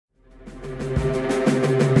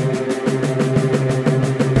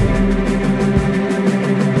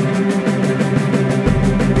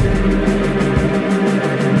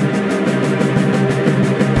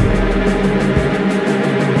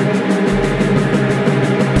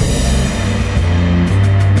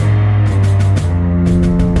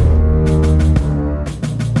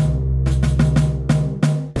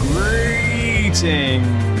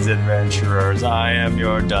players. I am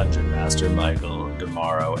your Dungeon Master, Michael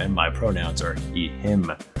DeMaro, and my pronouns are he,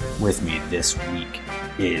 him. With me this week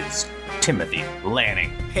is Timothy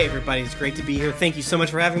Lanning. Hey everybody, it's great to be here. Thank you so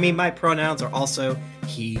much for having me. My pronouns are also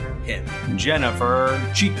he, him. Jennifer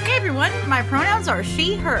Cheek. Hey everyone, my pronouns are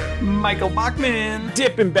she, her. Michael Bachman.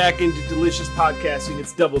 Dipping back into delicious podcasting,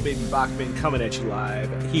 it's Double Baby Bachman coming at you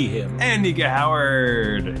live. He, him. And Nika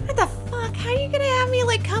Howard. What the fuck? How are you gonna have me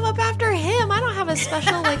come up after him? I don't have a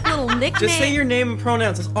special little nickname. Just say your name and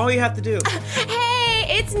pronouns. That's all you have to do.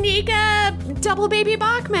 Hey, it's Nika Double Baby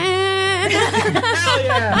Bachman. Hell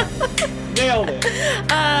yeah! Nailed it.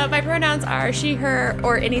 My pronouns are she, her,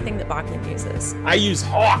 or anything that Bachman uses. I use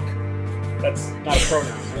hawk. That's not a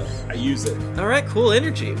pronoun, but I use it. All right, cool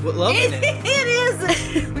energy. Love it. It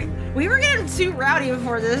is. We were getting too rowdy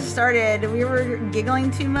before this started. We were giggling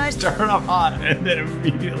too much. Started off hot and then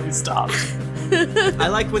immediately stopped. I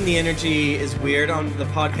like when the energy is weird on the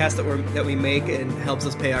podcast that we make and helps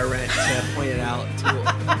us pay our rent to point it out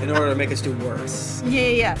in order to make us do worse.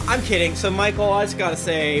 Yeah. I'm kidding. So, Michael, I just gotta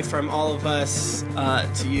say, from all of us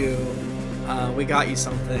to you, we got you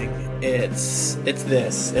something. It's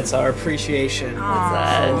this. It's our appreciation.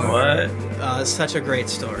 What? Such a great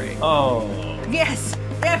story. Oh. Yes.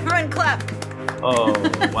 Everyone clap. Oh,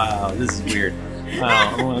 wow. This is weird.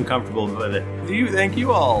 Wow, I'm uncomfortable with it. Thank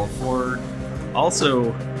you all for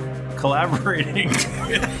also collaborating with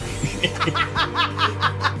me.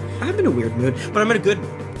 I'm in a weird mood, but I'm in a good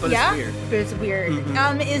mood. But Yeah? it's weird. But it's weird.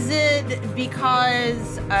 Mhm. Is it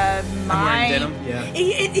because I'm wearing denim. Yeah.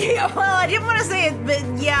 Yeah, well, I didn't want to say it, but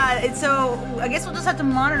yeah. So I guess we'll just have to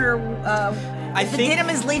monitor. I if the think denim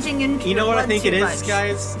is leaching into. You know your what I blood think it too is, much.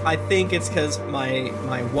 guys? I think it's because my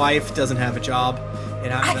wife doesn't have a job,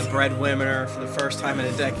 and I'm the breadwinner for the first time in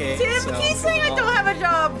a decade. Tim, so he's saying I don't have a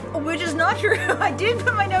job, which is not true. I did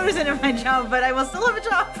put my notice in at my job, but I will still have a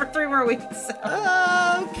job for 3 more weeks. So.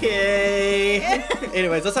 Okay.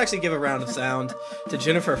 Anyways, let's actually give a round of sound to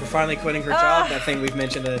Jennifer for finally quitting her job. That thing we've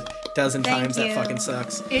mentioned a dozen Thank times. you. That fucking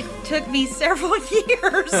sucks. It took me several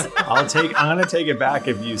years. I'm gonna take it back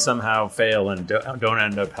if you somehow fail and don't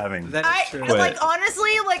end up having. That is true.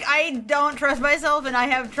 Honestly, I don't trust myself, and I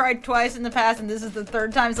have tried twice in the past, and this is the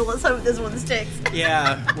 3rd time, so let's hope this one sticks.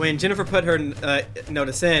 Yeah, when Jennifer put her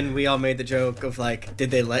notice in, we all made the joke of did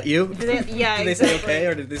they let you? Did they say okay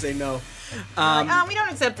or did they say no? We don't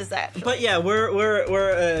accept this actually. But yeah, we're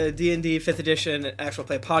a D&D 5th edition actual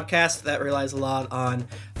play podcast that relies a lot on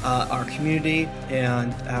our community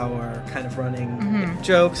and our kind of running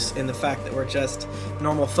jokes and the fact that we're just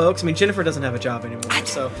normal folks. I mean, Jennifer doesn't have a job anymore,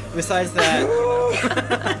 so besides that,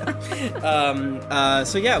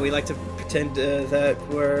 so yeah, we like to pretend that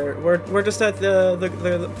we're just at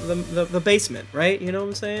the basement, right? You know what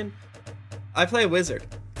I'm saying? I play a wizard.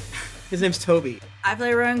 His name's Toby. I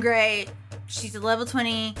play Rowan Gray. She's a level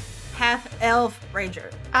 20 half-elf ranger.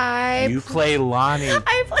 You play Lonnie.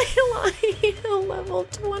 I play Lonnie, a level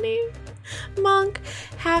 20 monk,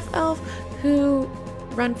 half-elf who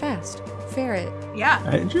run fast. Ferret. Yeah.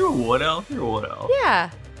 Aren't you a wood elf? You're a wood elf. Yeah.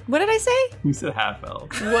 What did I say? You said half elf.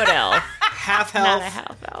 Wood elf. Half Not elf, a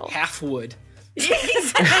half-elf. half wood.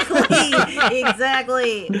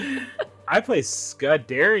 Exactly. I play Scud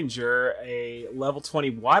Derringer, a level 20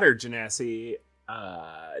 water genasi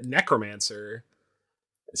necromancer.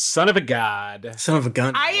 Son of a god. Son of a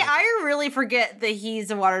gun. I really forget that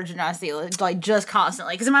he's a water genasi, just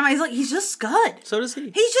constantly. Because in my mind, he's just Scud. So does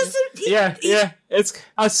he. He's just Yeah. It's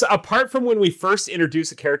apart from when we first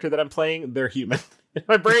introduce a character that I'm playing, they're human. In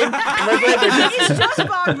my brain, It's just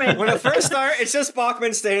Bogman. When it first started, it's just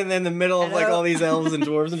Bachman standing there in the middle of all these elves and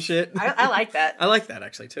dwarves and shit. I like that. I like that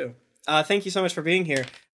actually too. Thank you so much for being here.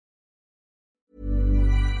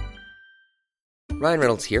 Ryan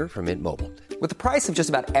Reynolds here from Mint Mobile. With the price of just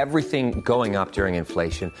about everything going up during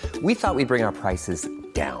inflation, we thought we'd bring our prices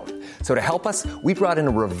down. So to help us, we brought in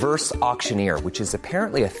a reverse auctioneer, which is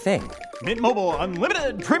apparently a thing. Mint Mobile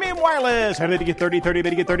Unlimited Premium Wireless. How to get 30, 30,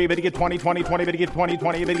 bit to get 30, bit to get 20, 20, 20, bit to get 20,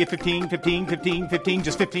 20, bit to get 15, 15, 15, 15,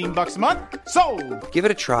 just $15 a month? Sold! Give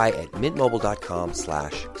it a try at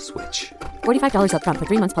mintmobile.com/switch. $45 up front for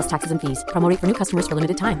 3 months plus taxes and fees. Promo rate for new customers for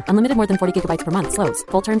limited time. Unlimited more than 40 gigabytes per month. Slows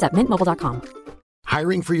full terms at mintmobile.com.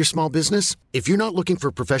 Hiring for your small business? If you're not looking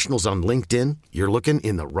for professionals on LinkedIn, you're looking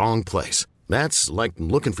in the wrong place. That's like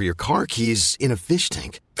looking for your car keys in a fish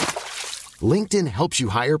tank. LinkedIn helps you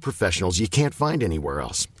hire professionals you can't find anywhere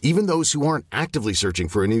else, even those who aren't actively searching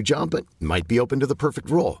for a new job but might be open to the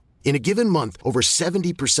perfect role. In a given month, over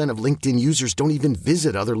 70% of LinkedIn users don't even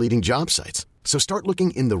visit other leading job sites. So start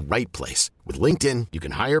looking in the right place. With LinkedIn, you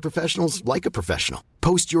can hire professionals like a professional.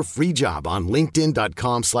 Post your free job on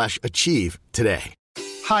linkedin.com/achieve today.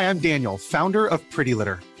 Hi, I'm Daniel, founder of Pretty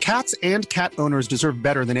Litter. Cats and cat owners deserve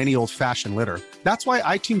better than any old-fashioned litter. That's why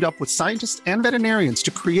I teamed up with scientists and veterinarians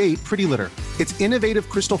to create Pretty Litter. Its innovative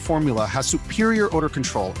crystal formula has superior odor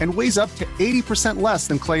control and weighs up to 80% less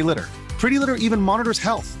than clay litter. Pretty Litter even monitors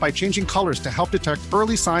health by changing colors to help detect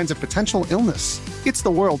early signs of potential illness. It's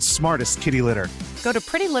the world's smartest kitty litter. Go to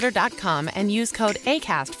prettylitter.com and use code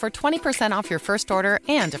ACAST for 20% off your first order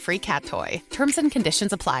and a free cat toy. Terms and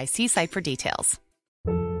conditions apply. See site for details.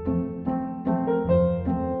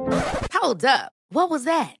 Hold up. What was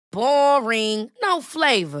that? Boring. No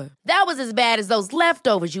flavor. That was as bad as those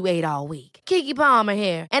leftovers you ate all week. Keke Palmer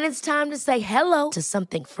here, and it's time to say hello to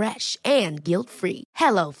something fresh and guilt-free.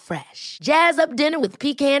 Hello Fresh. Jazz up dinner with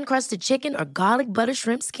pecan-crusted chicken or garlic butter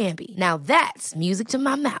shrimp scampi. Now that's music to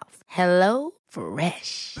my mouth. Hello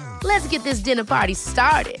Fresh. Let's get this dinner party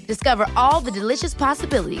started. Discover all the delicious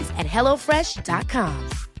possibilities at HelloFresh.com.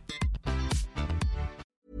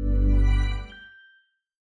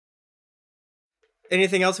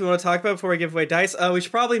 Anything else we want to talk about before we give away dice? We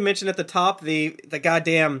should probably mention at the top the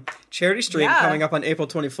goddamn charity stream coming up on April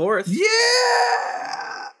 24th.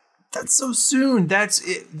 Yeah! That's so soon. That's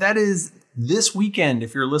it. That is this weekend.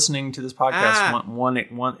 If you're listening to this podcast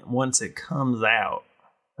once it comes out,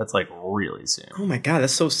 that's like really soon. Oh my God,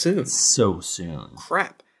 that's so soon. So soon.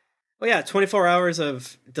 Crap. Well, yeah, 24 hours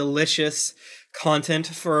of delicious content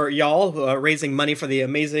for y'all, raising money for the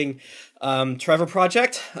amazing Trevor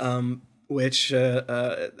Project, which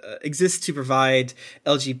exists to provide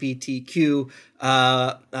LGBTQ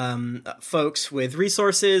folks with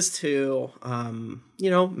resources to,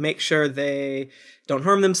 make sure they don't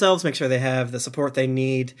harm themselves, make sure they have the support they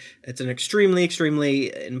need. It's an extremely,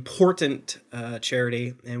 extremely important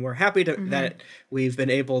charity, and we're happy to, that we've been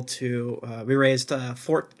able to. We raised a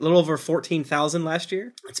little over $14,000 last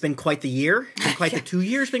year. It's been quite the year, it's been quite the 2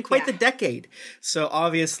 years, been quite the decade. So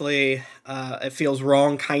obviously, it feels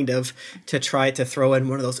wrong, kind of, to try to throw in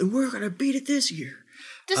one of those. And we're gonna beat it this year.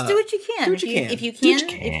 Just do what you can. Do what you can. If you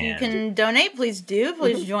can donate, please do.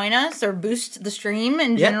 Please join us or boost the stream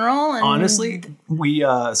in general. And honestly, we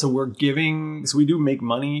do make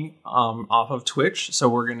money off of Twitch, so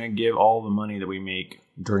we're gonna give all the money that we make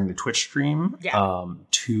during the Twitch stream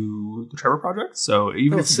to the Trevor Project. So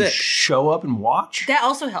even if you show up and watch, that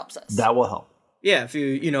also helps us. That will help. Yeah, if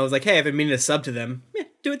you like, hey, I've been meaning to sub to them. Yeah,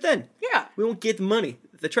 do it then. Yeah, we won't get the money.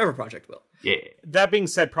 The Trevor Project will. Yeah. That being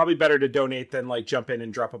said, probably better to donate than like jump in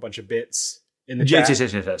and drop a bunch of bits in the chat.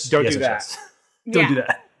 Yes. Don't do that. Don't do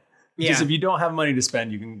that. Yeah. Just if you don't have money to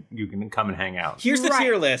spend, you can come and hang out. Here's the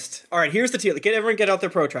tier list. All right, here's the tier. Everyone get out their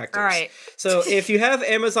protractors. All right. So if you have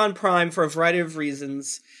Amazon Prime for a variety of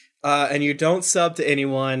reasons, and you don't sub to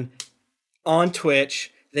anyone on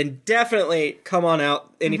Twitch, then definitely come on out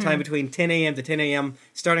anytime between 10 a.m. to 10 a.m.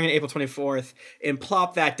 starting on April 24th and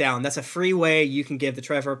plop that down. That's a free way you can give the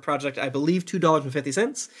Trevor Project, I believe,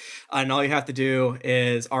 $2.50. And all you have to do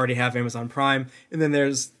is already have Amazon Prime. And then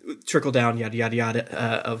there's trickle down, yada, yada, yada,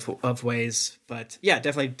 of ways. But yeah,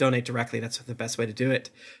 definitely donate directly. That's the best way to do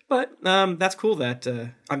it. But that's cool that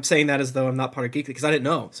I'm saying that as though I'm not part of Geekly because I didn't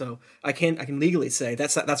know. So I can legally say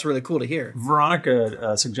that's really cool to hear.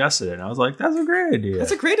 Veronica suggested it, and I was like, that's a great idea.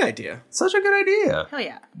 That's a great idea. Such a good idea. Hell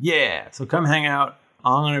yeah. Yeah. So come hang out.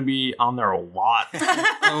 I'm going to be on there a lot.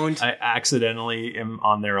 I accidentally am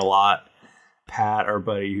on there a lot. Pat, our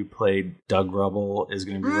buddy who played Doug Rubble, is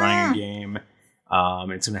going to be running a game.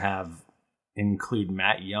 It's going to include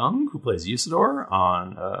Matt Young, who plays Usador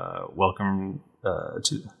on Welcome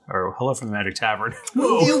Hello from the Magic Tavern.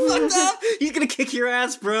 You fucked up. He's going to kick your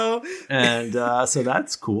ass, bro. And so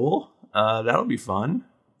that's cool. That'll be fun.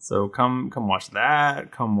 So come watch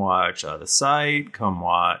that. Come watch The Site. Come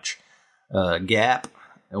watch Gap.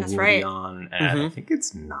 That's we'll right. be on at, I think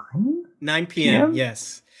it's 9 p.m.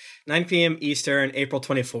 Yes. 9 p.m. Eastern, April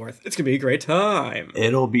 24th. It's going to be a great time.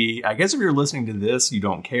 It'll be, I guess if you're listening to this, you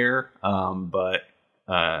don't care. But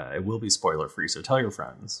it will be spoiler free. So tell your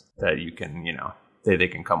friends that you can, they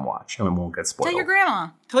can come watch and it won't get spoiled. Tell your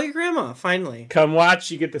grandma. Tell your grandma, finally. Come watch,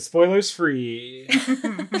 you get the spoilers free.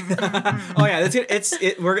 Oh yeah, it's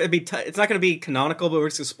not going to be canonical, but we're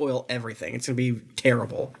just going to spoil everything. It's going to be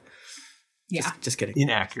terrible. Yeah. Just kidding.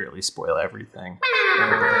 Inaccurately spoil everything.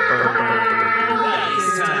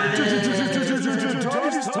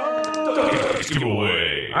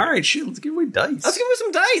 Giveaway. All right, shit, let's give away dice. Let's give away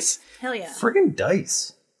some dice. Hell yeah. Friggin'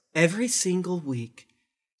 dice. Every single week,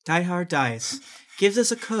 Die Hard Dice gives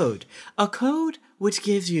us a code which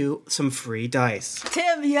gives you some free dice.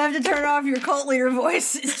 Tim, you have to turn off your cult leader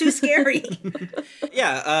voice. It's too scary.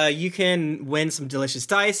 You can win some delicious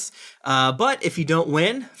dice, but if you don't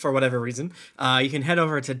win, for whatever reason, you can head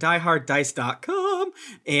over to dieharddice.com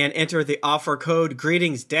and enter the offer code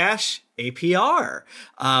greetings-APR,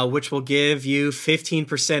 which will give you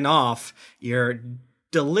 15% off your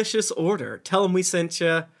delicious order. Tell them we sent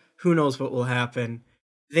you. Who knows what will happen.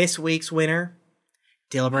 This week's winner,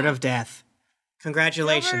 Dilbert of Death.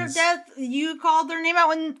 Congratulations. Dilbert of Death, you called their name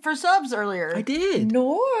out for subs earlier. I did.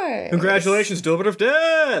 Nice. Congratulations, Dilbert of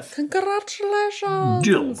Death. Congratulations.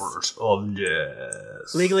 Dilbert of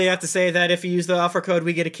Death. Legally, I have to say that if you use the offer code,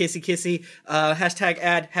 we get a kissy kissy. Hashtag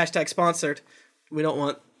ad, hashtag sponsored. We don't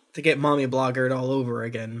want to get mommy bloggered all over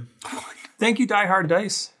again. Thank you,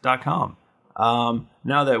 dieharddice.com.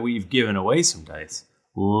 Now that we've given away some dice,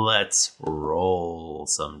 let's roll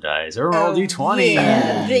some dice. Or roll D20.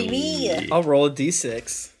 Yeah, baby. I'll roll a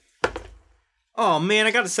D6. Oh, man,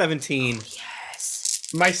 I got a 17. Yes.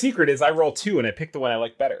 My secret is I roll 2 and I pick the one I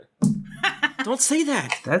like better. Don't say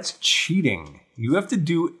that. That's cheating. You have to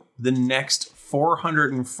do the next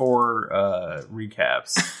 404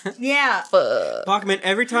 recaps. Yeah. Bachman,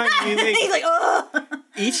 every time you make... He's like, ugh.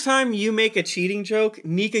 Each time you make a cheating joke,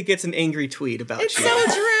 Nika gets an angry tweet about It's you. so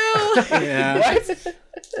true. Yeah. What?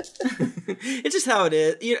 It's just how it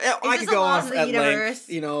is. You know, I could just go the laws off of the at universe.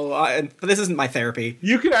 length, but this isn't my therapy.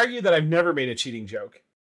 You could argue that I've never made a cheating joke.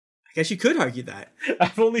 I guess you could argue that.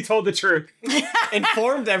 I've only told the truth.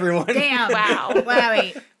 Informed everyone. Damn. Wow.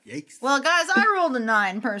 Wowie. Yikes. Well, guys, I rolled a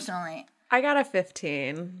 9 personally. I got a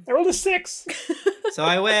 15. I rolled a 6. So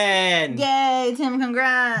I win. Yay, Tim,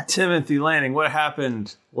 congrats. Timothy Lanning, what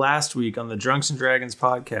happened last week on the Drunks and Dragons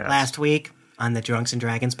podcast? Last week on the Drunks and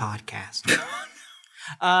Dragons podcast.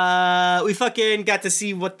 We fucking got to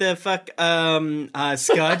see what the fuck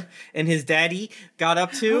Scud and his daddy got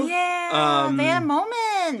up to. Oh, yeah, they had a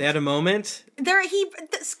moment. They had a moment.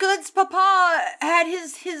 Scud's papa had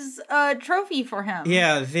his trophy for him.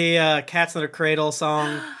 Yeah, the Cats Under Cradle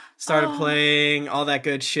song started playing, all that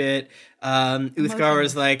good shit. Uthgar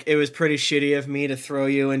was like, it was pretty shitty of me to throw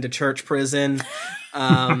you into church prison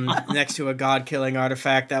next to a god-killing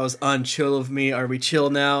artifact. That was unchill of me. Are we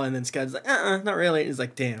chill now? And then Scud's like, not really. He's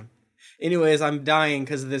like, damn. Anyways, I'm dying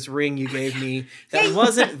because of this ring you gave me. That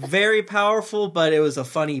wasn't very powerful, but it was a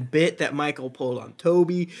funny bit that Michael pulled on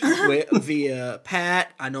Toby via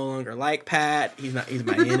Pat. I no longer like Pat. He's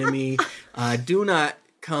my enemy. Do not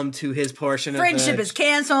come to his portion Friendship of the is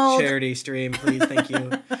canceled. charity stream, please. Thank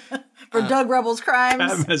you. For Doug Rebel's crimes.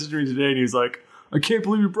 Pat messaged me today and he's like, I can't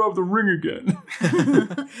believe you brought up the ring again.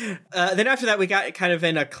 Then after that, we got kind of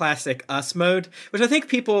in a classic us mode, which I think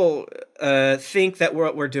people think that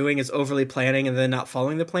what we're doing is overly planning and then not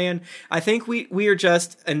following the plan. I think we are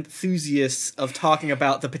just enthusiasts of talking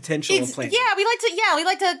about the potential of planning. Yeah, we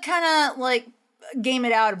like to kind of like game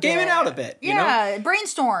it out a bit. You know?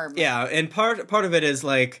 Brainstorm. Yeah, and part of it is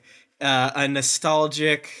like a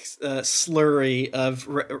nostalgic slurry of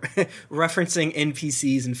referencing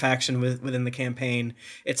NPCs and faction within the campaign.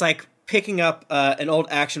 It's like picking up an old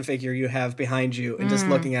action figure you have behind you and just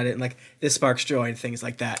looking at it and like, this sparks joy and things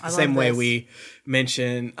like that. The same way we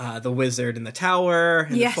mention the wizard in the tower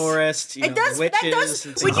and the forest, the witches.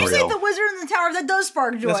 When you say the wizard in the tower, that does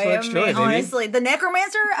spark joy. Honestly. The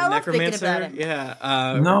necromancer, I love thinking about it.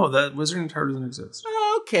 Yeah. No, that wizard in the tower doesn't exist.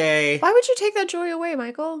 Okay. Why would you take that joy away,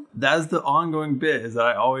 Michael? That's the ongoing bit, is that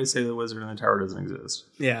I always say the wizard in the tower doesn't exist.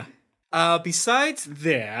 Yeah. Besides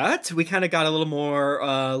that, we kind of got a little more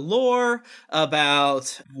lore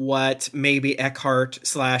about what maybe Eckhart /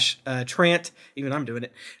 Trant, even I'm doing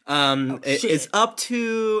it, is up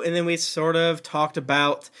to, and then we sort of talked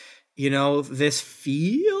about, this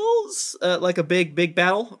feels like a big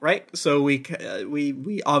battle, right? So we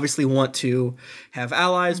obviously want to have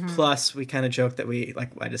allies. Plus, we kind of joke that we, like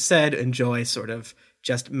I just said, enjoy sort of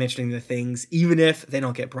just mentioning the things, even if they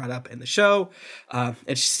don't get brought up in the show.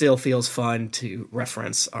 It still feels fun to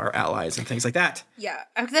reference our allies and things like that. Yeah,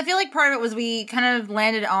 because I feel like part of it was we kind of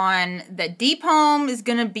landed on that Deep Home is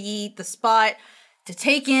going to be the spot to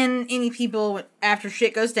take in any people after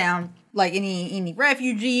shit goes down, like any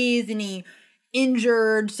refugees, any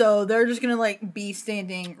injured. So they're just going to like be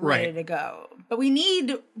standing ready to go. But we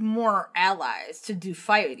need more allies to do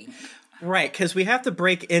fighting. Right, because we have to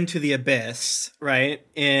break into the abyss, right?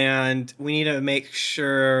 And we need to make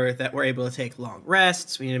sure that we're able to take long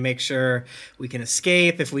rests. We need to make sure we can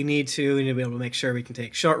escape if we need to. We need to be able to make sure we can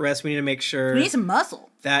take short rests. We need to make sure... We need some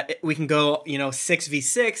muscle. That we can go,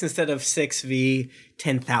 6v6 instead of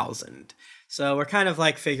 6v10,000. So we're kind of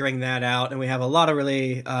like figuring that out. And we have a lot of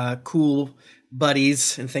really cool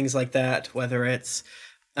buddies and things like that, whether it's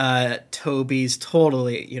Toby's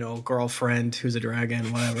totally, girlfriend who's a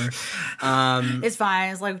dragon, whatever. It's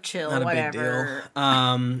fine. It's like chill, not whatever.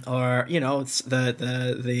 A big deal. Or it's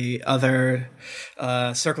the other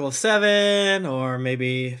Circle of Seven, or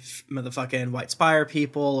maybe motherfucking White Spire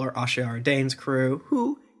people, or Ashiara Dane's crew.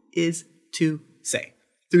 Who is to say?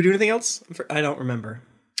 Do we do anything else? I don't remember.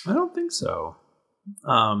 I don't think so.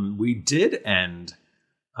 We did end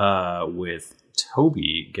with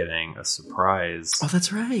Toby getting a surprise. Oh,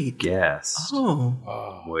 that's right. Guest.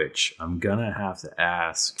 Oh. Which I'm gonna have to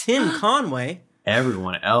ask Tim Conway,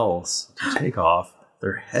 everyone else, to take off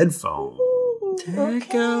their headphones.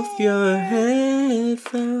 Take off your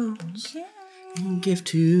headphones and give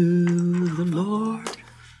to the Lord.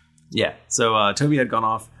 Yeah. So Toby had gone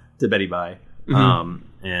off to Betty Bye, and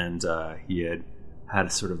he had a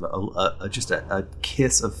sort of a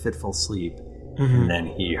kiss of fitful sleep, and then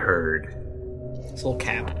he heard. It's a little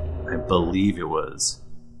cap. I believe it was,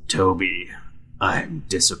 Toby, I'm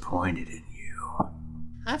disappointed in you.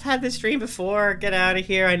 I've had this dream before. Get out of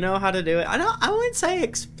here. I know how to do it. I wouldn't say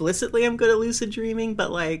explicitly I'm good at lucid dreaming,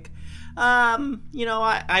 but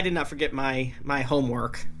I did not forget my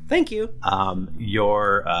homework. Thank you.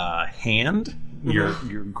 Your hand,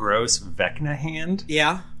 your gross Vecna hand,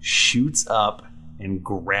 shoots up and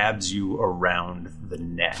grabs you around the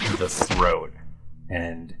neck, the throat,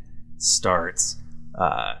 and starts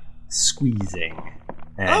squeezing,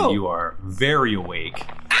 and you are very awake.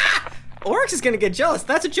 Oryx is gonna get jealous.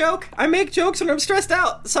 That's a joke. I make jokes when I'm stressed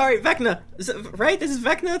out. Sorry, Vecna. Is it right? This is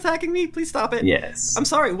Vecna attacking me? Please stop it. Yes. I'm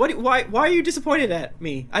sorry. Why are you disappointed at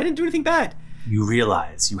me? I didn't do anything bad. You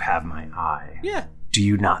realize you have my eye. Yeah. Do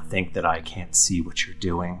you not think that I can't see what you're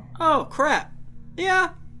doing? Oh, crap.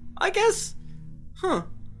 Yeah, I guess. Huh.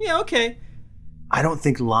 Yeah, okay. I don't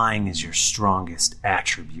think lying is your strongest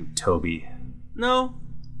attribute, Toby. No,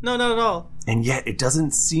 not at all. And yet, it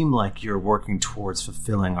doesn't seem like you're working towards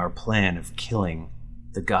fulfilling our plan of killing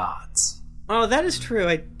the gods. Oh, that is true.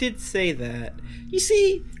 I did say that. You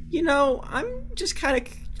see, I'm just kind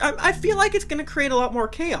of... I feel like it's going to create a lot more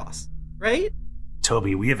chaos, right?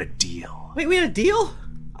 Toby, we have a deal. Wait, we had a deal?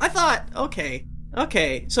 I thought, okay,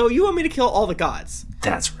 so you want me to kill all the gods?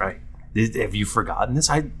 That's right. Have you forgotten this?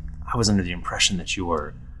 I was under the impression that you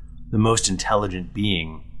were the most intelligent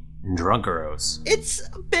being in Drunkeros. It's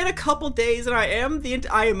been a couple days, and I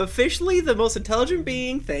am officially the most intelligent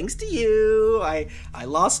being, thanks to you. I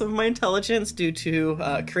lost some of my intelligence due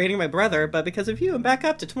to creating my brother, but because of you, I'm back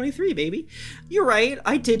up to 23, baby. You're right,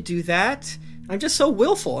 I did do that. I'm just so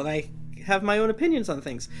willful, and I have my own opinions on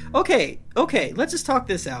things. Okay, let's just talk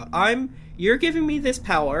this out. You're giving me this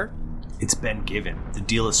power. It's been given. The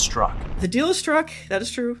deal is struck. The deal is struck. That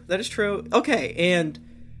is true. Okay, and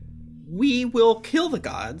we will kill the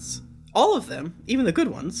gods. All of them, even the good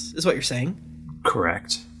ones, is what you're saying.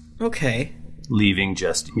 Correct. Okay. Leaving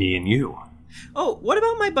just me and you. Oh, what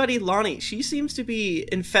about my buddy Lonnie? She seems to be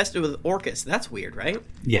infested with Orcus. That's weird, right?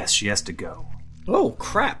 Yes, she has to go. Oh,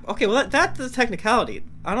 crap. Okay, well, that's the technicality.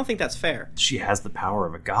 I don't think that's fair. She has the power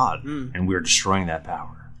of a god, and we're destroying that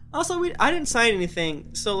power. Also, I didn't sign anything,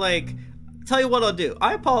 so, tell you what I'll do.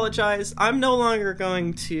 I apologize. I'm no longer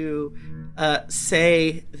going to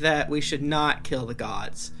say that we should not kill the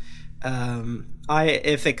gods.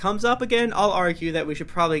 If it comes up again, I'll argue that we should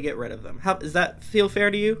probably get rid of them. Does that feel fair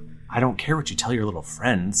to you? I don't care what you tell your little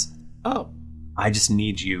friends. Oh. I just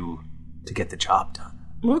need you to get the job done.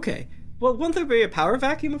 Okay. Well, wouldn't there be a power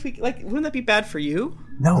vacuum if we, wouldn't that be bad for you?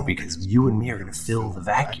 No, because you and me are going to fill the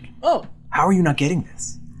vacuum. Oh. How are you not getting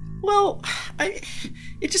this? Well,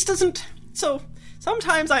 it just doesn't... So,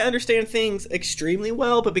 sometimes I understand things extremely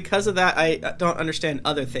well, but because of that, I don't understand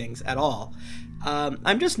other things at all.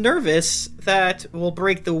 I'm just nervous that we'll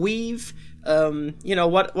break the weave.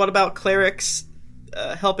 What about clerics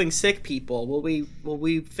helping sick people? Will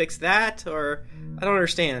we fix that, or... I don't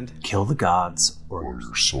understand. Kill the gods, or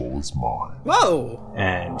your soul is mine. Whoa!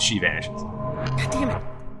 And she vanishes. God damn it.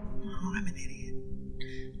 Oh, I'm an idiot.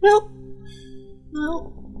 Well,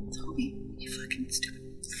 Toby, you fucking stupid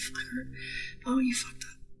fucker. Oh, you fucked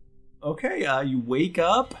up. Okay, you wake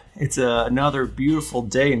up. It's another beautiful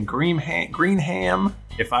day in Greenham.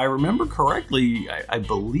 If I remember correctly, I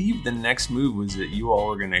believe the next move was that you all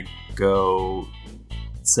were going to go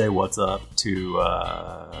say what's up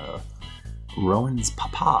to Rowan's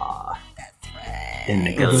papa. That's right. In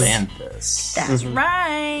Galanthus. That's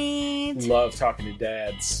right. Love talking to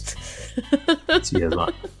dads. So you guys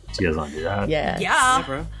want to do that? Yeah.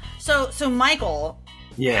 Bro. So Michael,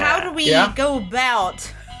 yeah. How do we go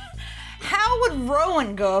about... How would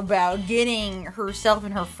Rowan go about getting herself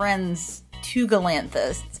and her friends to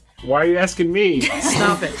Galanthus Why are you asking me?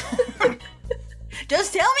 Stop it.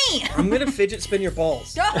 Just tell me. I'm going to fidget spin your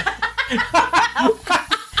balls. Okay, now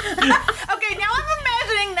I'm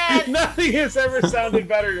imagining that. Nothing has ever sounded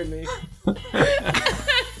better to me.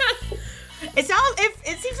 It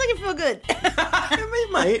seems like it feel good.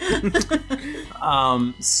 It might.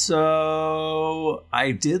 So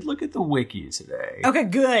I did look at the wiki today. Okay,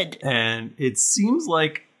 good. And it seems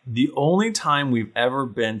like the only time we've ever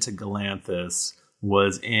been to Galanthus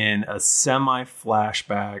was in a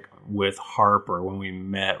semi-flashback with Harper when we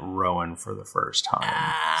met Rowan for the first time.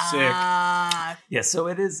 Sick. Yeah, so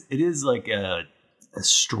it is like a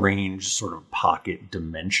strange sort of pocket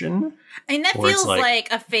dimension. I mean, that feels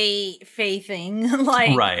like a Fae thing.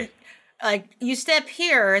 Like, right. Like, you step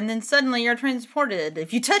here, and then suddenly you're transported.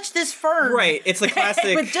 If you touch this fern. Right, it's the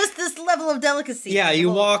classic. With just this level of delicacy. Yeah,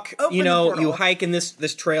 you walk, you you hike in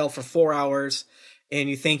this trail for 4 hours, and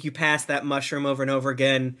you think you pass that mushroom over and over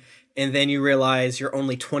again, and then you realize you're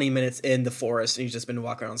only 20 minutes in the forest, and you've just been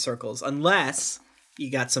walking around in circles. Unless you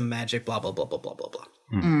got some magic, blah, blah, blah, blah, blah, blah, blah.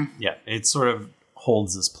 Yeah, it sort of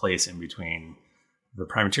holds this place in between the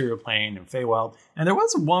Primaterial Plane and Feywild. And there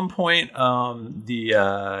was one point,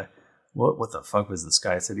 what the fuck was the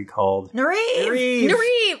Sky City called?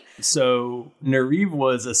 Nareev! So Nareev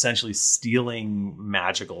was essentially stealing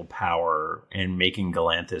magical power and making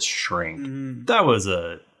Galanthus shrink. That was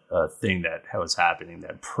a thing that was happening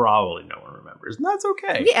that probably no one remembers. And that's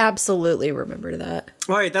okay. We absolutely remember that.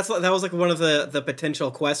 Right, that was like one of the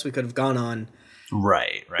potential quests we could have gone on.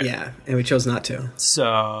 Right. Yeah, and we chose not to.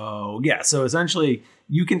 So essentially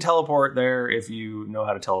you can teleport there if you know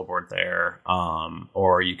how to teleport there,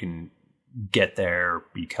 or you can get there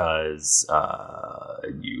because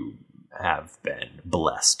you have been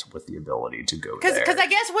blessed with the ability to go there. Because I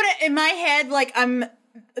guess in my head, like, I'm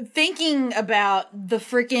thinking about the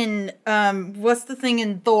freaking what's the thing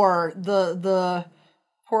in Thor, the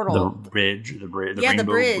portal, the bridge, the bridge,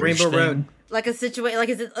 Rainbow Road. Like a situation, like,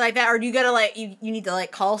 is it like that, or do you gotta like you need to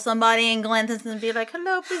like call somebody in Galanthus and be like,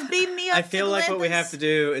 "Hello, please beam me up." I feel like what we have to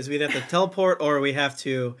do is we have to teleport, or we have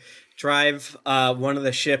to drive one of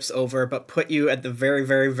the ships over, but put you at the very,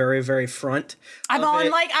 very, very, very front. I'm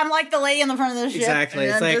like the lady in the front of the ship. Exactly.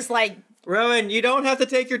 And It's I'm just like, Rowan, you don't have to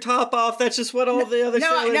take your top off. That's just what all the other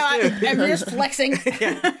sailors do. I'm just flexing.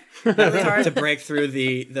 Really hard to break through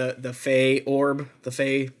the Fae orb, the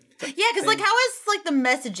Fae. Yeah, because like, how is like the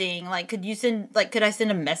messaging? Like, could I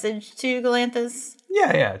send a message to Galanthus?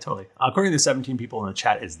 Yeah, totally. According to the 17 people in the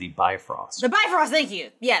chat, is the Bifrost. The Bifrost, thank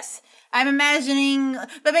you. Yes. I'm imagining,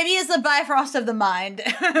 but maybe it's the Bifrost of the mind.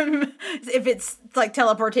 If it's like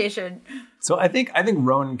teleportation. So I think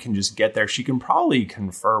Rowan can just get there. She can probably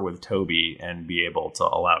confer with Toby and be able to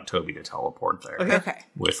allow Toby to teleport there. Okay.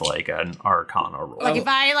 With like an Arcana roll. Like if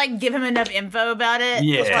I like give him enough info about it,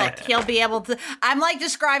 like he'll be able to. I'm like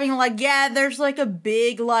describing like, yeah, there's like a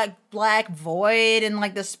big like black void and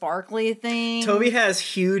like the sparkly thing. Toby has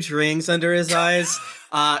huge rings under his eyes.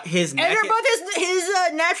 His neck, and they're both his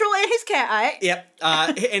natural and his cat eye. Yep.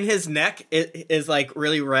 And his neck is like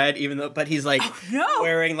really red, but he's like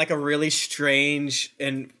wearing like a really strange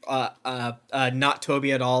and not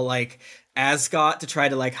Toby at all like ascot to try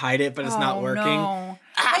to like hide it, but it's not working. No.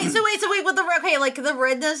 Wait, with the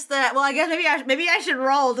redness that. Well, I guess maybe I should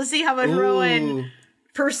roll to see how much Rowan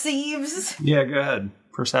perceives. Yeah, go ahead.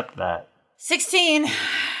 Percept that. 16.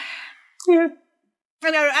 Yeah. I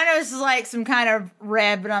know this is like some kind of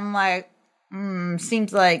red, but I'm like,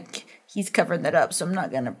 seems like he's covering that up, so I'm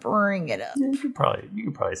not gonna bring it up. Yeah, you could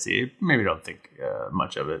probably see it. Maybe don't think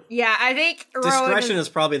much of it. Yeah, I think discretion is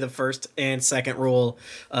probably the first and second rule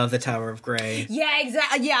of the Tower of Grey. Yeah,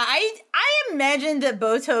 exactly. Yeah, I imagine that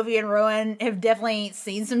both Toby and Rowan have definitely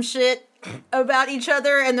seen some shit about each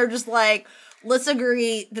other, and they're just like, let's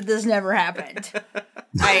agree that this never happened.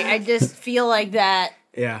 I just feel like that.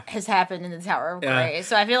 Yeah, has happened in the Tower of Grey. Yeah.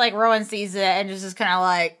 So I feel like Rowan sees it and just kind of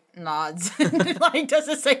like nods, like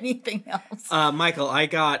doesn't say anything else. Michael, I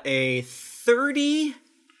got a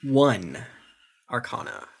 31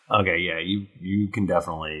 Arcana. Okay, yeah, you can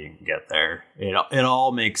definitely get there. It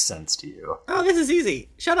all makes sense to you. Oh, this is easy.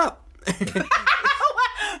 Shut up,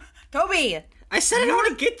 Toby. I said I don't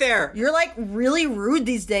want to get there. You're like really rude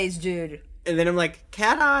these days, dude. And then I'm like,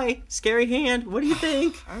 cat eye, scary hand. What do you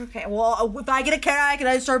think? Okay, well, if I get a cat eye, can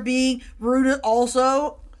I start being rude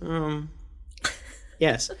also?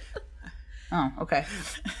 Yes. Oh, okay.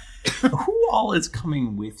 Who all is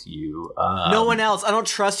coming with you? No one else. I don't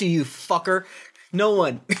trust you, you fucker. No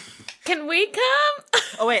one. Can we come?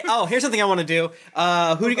 Oh wait. Oh, here's something I want to do.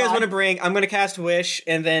 Who do you guys want to bring? I'm going to cast Wish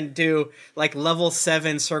and then do like level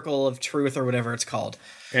 7 Circle of Truth or whatever it's called.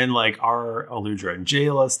 And like, are Aludra and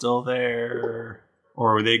Jayla still there?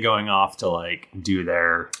 Or were they going off to like do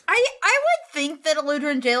their... I would think that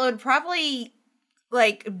Aludra and Jayla would probably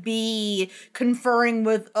like be conferring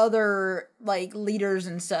with other like leaders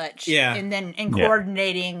and such. Yeah. And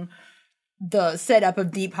coordinating the setup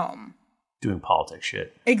of Deep Home. Doing politics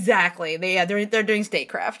shit. Exactly. They're doing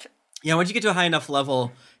statecraft. Yeah, once you get to a high enough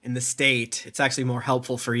level in the state, it's actually more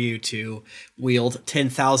helpful for you to wield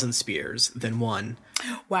 10,000 spears than one.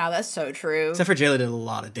 Wow, that's so true. Except for Jayla did a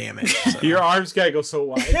lot of damage. So. Your arms gotta go so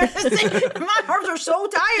wide. My arms are so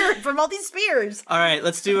tired from all these spears. All right,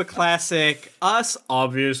 let's do a classic. Us,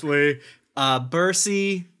 obviously.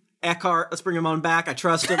 Bercy, Eckhart, let's bring him on back. I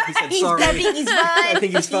trust him. He said sorry. I think he's fine. I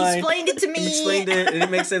think he's fine. He explained it to me. He explained it. It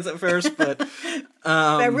didn't make sense at first, but...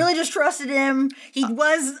 I really just trusted him. He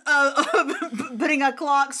was putting a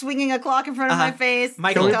clock, swinging a clock in front of my face.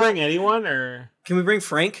 Michael, can we bring anyone, or... Can we bring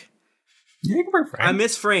Frank? Yeah, you can bring Frank. I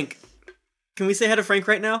miss Frank. Can we say hi to Frank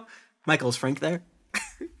right now? Michael, is Frank there?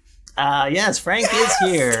 Yes, Frank is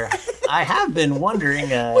here. I have been wondering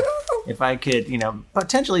if I could,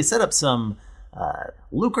 potentially set up some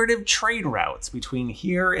lucrative trade routes between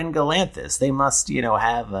here and Galanthus. They must,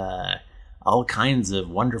 have all kinds of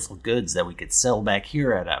wonderful goods that we could sell back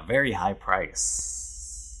here at a very high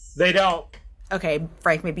price. They don't. Okay,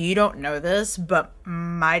 Frank, maybe you don't know this, but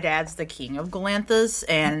my dad's the king of Galanthus,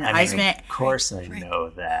 and I spent... Of course I know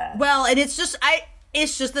that. Well, and it's just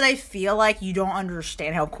that I feel like you don't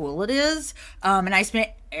understand how cool it is, and I spent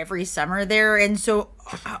every summer there, and so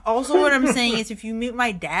also what I'm saying is if you meet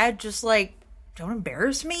my dad, just like, don't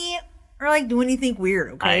embarrass me, or like do anything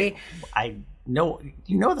weird, okay? I know,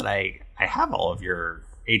 that I have all of your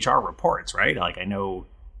HR reports, right? Like, I know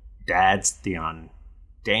Dad's Theon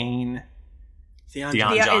Dane. Theon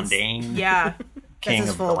John Dane. Yeah. King That's his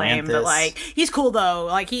of full name, but Galanthus. like, he's cool though.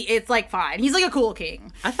 Like, it's like fine. He's like a cool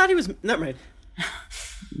king. I thought he was... Never mind.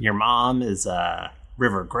 Your mom is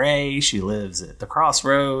River Gray. She lives at the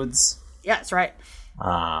Crossroads. Yeah, that's right.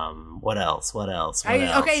 What else?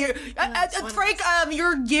 Okay, Frank,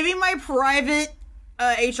 you're giving my private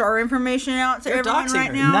HR information out to everyone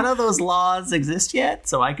right now. None of those laws exist yet,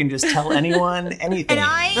 so I can just tell anyone anything. And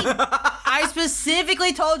I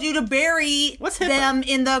specifically told you to bury them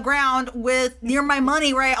in the ground near my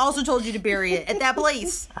money, right? I also told you to bury it at that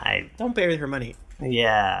place. Don't bury her money.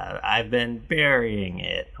 Yeah, I've been burying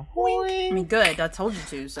it. I mean, good. I told you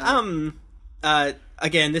to. So.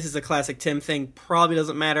 Again, this is a classic Tim thing. Probably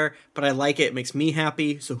doesn't matter, but I like it. It makes me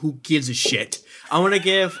happy, so who gives a shit? I want to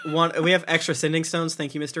give one... We have extra sending stones.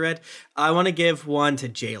 Thank you, Mr. Red. I want to give one to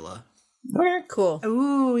Jayla. Okay, cool.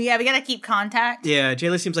 Ooh, yeah, we gotta keep contact. Yeah,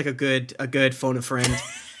 Jayla seems like a good phone a friend. Jayla's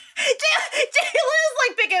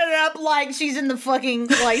like picking it up like she's in the fucking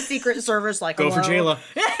like Secret Service. Like, go hello. for Jayla.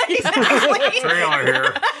 Exactly. Jayla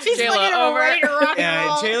here. She's Jayla over. ready to rock and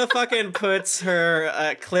roll. Jayla fucking puts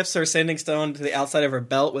her clips her sending stone to the outside of her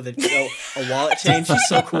belt with a wallet chain. She's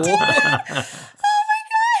so cool.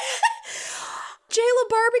 Jayla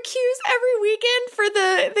barbecues every weekend for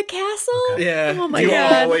the castle. Okay. Yeah. Oh my you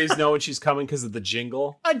god. always know when she's coming because of the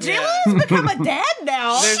jingle. Jayla's become a dad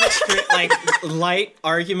now. There's light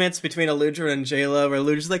arguments between Aludra and Jayla where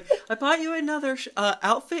Aludra's like, I bought you another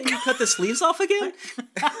outfit and you cut the sleeves off again?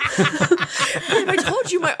 I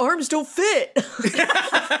told you my arms don't fit. No,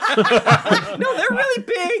 they're really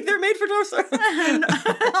big. They're made for torso.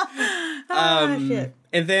 Shit.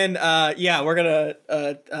 And then, we're gonna.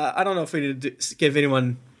 I don't know if we need to give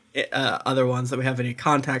anyone other ones that we have any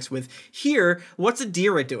contacts with here. What's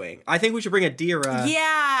Adira doing? I think we should bring Adira.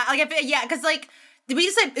 Because like, did we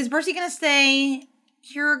decide? Is Bercy gonna stay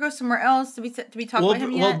here or go somewhere else? Did we talk about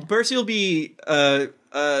him yet? Well, Bercy will be.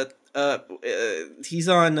 He's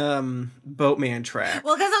on Boatman track.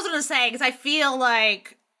 Well, because I was gonna say, because I feel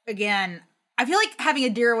like having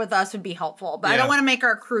Adira with us would be helpful, but I don't want to make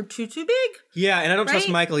our crew too big. Yeah, and I don't trust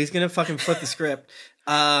Michael. He's gonna fucking flip the script.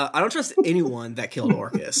 I don't trust anyone that killed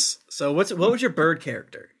Orcus. So what was your bird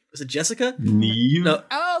character? Was it Jessica? Neve. No.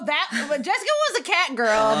 Oh, Jessica was a cat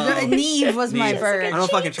girl. Neve was my bird. I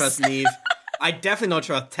don't fucking trust Neve. I definitely don't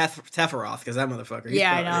trust Tefferoth because that motherfucker.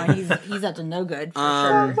 I know he's up to no good for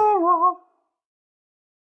sure.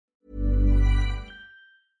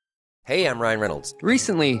 Hey, I'm Ryan Reynolds.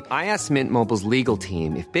 Recently, I asked Mint Mobile's legal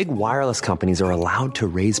team if big wireless companies are allowed to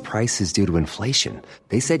raise prices due to inflation.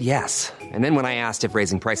 They said yes. And then when I asked if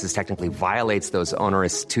raising prices technically violates those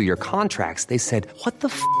onerous 2-year contracts, they said, "What the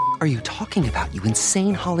f*** are you talking about, you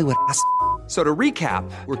insane Hollywood ass f- So to recap,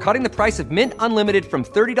 we're cutting the price of Mint Unlimited from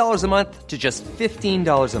 $30 a month to just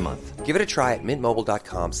 $15 a month. Give it a try at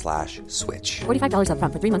mintmobile.com/switch. $45 up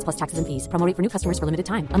front for 3 months plus taxes and fees. Promo rate for new customers for limited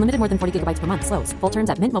time. Unlimited more than 40 gigabytes per month. Slows full terms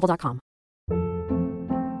at mintmobile.com.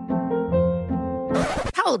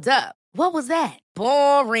 Hold up. What was that?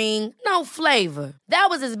 Boring. No flavor. That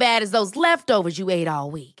was as bad as those leftovers you ate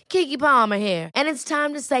all week. Keke Palmer here, and it's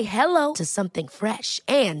time to say hello to something fresh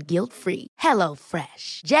and guilt-free.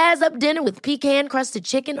 HelloFresh. Jazz up dinner with pecan-crusted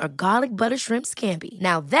chicken or garlic butter shrimp scampi.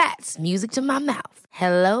 Now that's music to my mouth.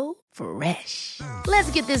 HelloFresh.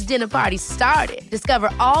 Let's get this dinner party started. Discover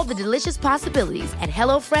all the delicious possibilities at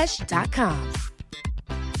HelloFresh.com.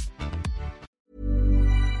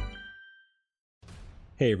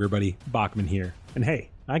 Hey everybody, Bachman here. And hey,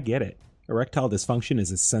 I get it. Erectile dysfunction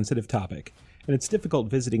is a sensitive topic, and it's difficult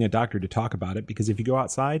visiting a doctor to talk about it because if you go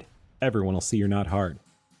outside, everyone will see you're not hard.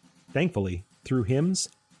 Thankfully, through HIMS,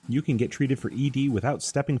 you can get treated for ED without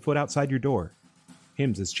stepping foot outside your door.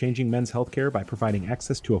 HIMS is changing men's healthcare by providing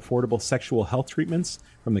access to affordable sexual health treatments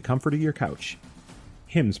from the comfort of your couch.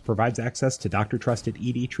 HIMS provides access to doctor-trusted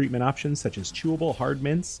ED treatment options such as chewable hard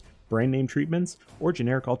mints, brand name treatments, or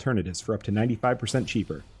generic alternatives for up to 95%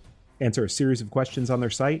 cheaper. Answer a series of questions on their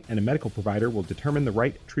site, and a medical provider will determine the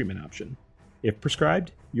right treatment option. If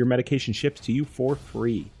prescribed, your medication ships to you for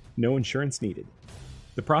free, no insurance needed.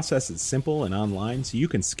 The process is simple and online, so you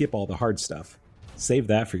can skip all the hard stuff. Save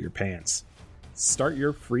that for your pants. Start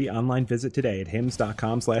your free online visit today at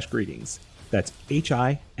hims.com/greetings. That's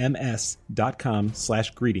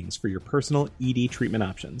HIMS.com/greetings for your personal ED treatment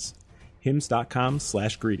options.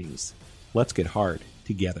 hims.com/greetings. Let's get hard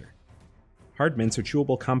together. Hard mints are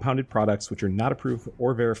chewable compounded products which are not approved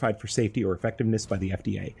or verified for safety or effectiveness by the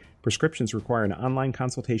FDA. Prescriptions require an online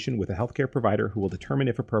consultation with a healthcare provider who will determine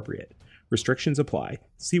if appropriate. Restrictions apply.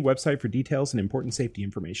 See website for details and important safety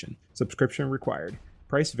information. Subscription required.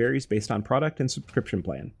 Price varies based on product and subscription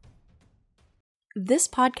plan. This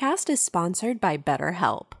podcast is sponsored by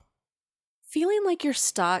BetterHelp. Feeling like you're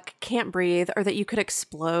stuck, can't breathe, or that you could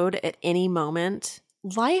explode at any moment?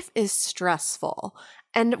 Life is stressful,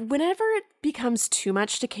 and whenever it becomes too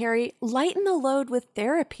much to carry, lighten the load with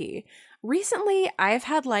therapy. Recently, I've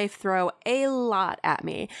had life throw a lot at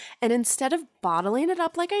me, and instead of bottling it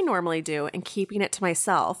up like I normally do and keeping it to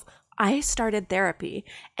myself, I started therapy,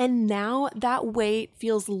 and now that weight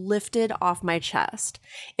feels lifted off my chest.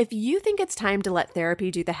 If you think it's time to let therapy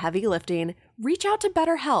do the heavy lifting, reach out to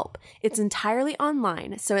BetterHelp. It's entirely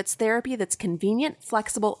online, so it's therapy that's convenient,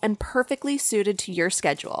 flexible, and perfectly suited to your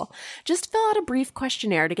schedule. Just fill out a brief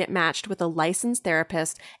questionnaire to get matched with a licensed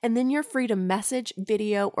therapist, and then you're free to message,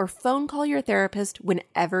 video, or phone call your therapist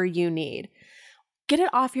whenever you need. Get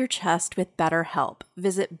it off your chest with BetterHelp.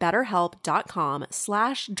 Visit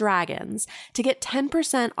betterhelp.com/dragons to get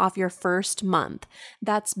 10% off your first month.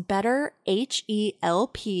 That's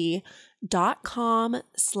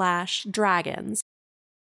betterhelp.com/dragons.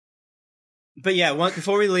 But yeah,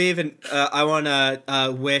 before we leave, and I want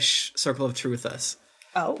to wish Circle of Truth us.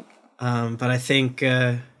 Oh. But I think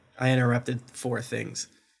I interrupted 4 things.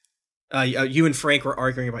 You and Frank were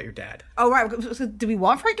arguing about your dad. Oh, right. Do we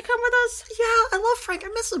want Frank to come with us? Yeah, I love Frank. I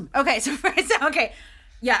miss him. Okay, so okay.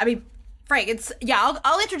 Yeah, I mean, Frank,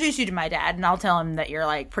 I'll introduce you to my dad, and I'll tell him that you're,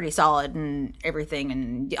 like, pretty solid and everything,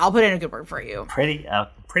 and I'll put in a good word for you. Pretty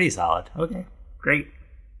solid. Okay, great.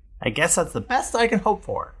 I guess that's the best I can hope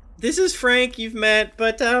for. This is Frank you've met,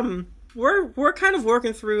 but we're kind of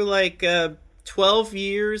working through, like, 12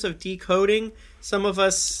 years of decoding. Some of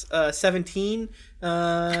us 17,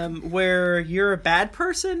 where you're a bad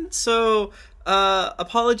person. So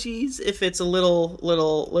apologies if it's a little.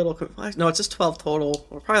 No, it's just 12 total,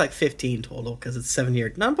 or probably like 15 total because it's 7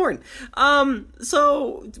 years. Not important.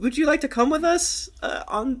 So would you like to come with us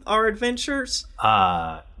on our adventures?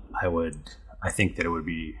 I would. I think that it would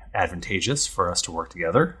be advantageous for us to work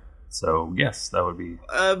together. So yes, that would be.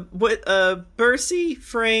 Bercy,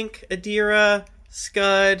 Frank, Adira,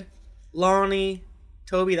 Scud, Lonnie,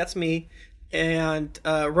 Toby, that's me, and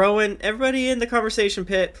Rowan, everybody in the conversation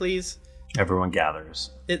pit, please. Everyone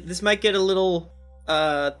gathers. This might get a little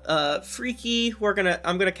freaky.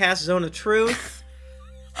 I'm gonna cast Zone of Truth.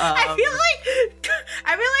 I feel like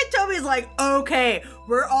Toby's like, okay,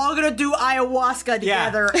 we're all gonna do ayahuasca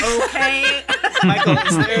together, okay? Michael,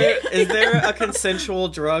 is there a consensual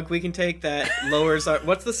drug we can take that lowers our?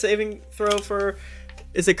 What's the saving throw for?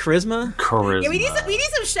 Is it charisma? Charisma. Yeah, we need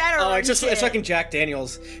some shadow. Oh, it's fucking Jack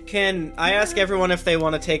Daniels. Can I ask everyone if they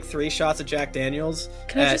want to take 3 shots of Jack Daniels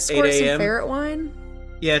Can I just squirt some ferret wine?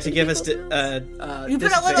 Yeah, to give us. You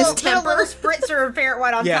put a little spritzer of ferret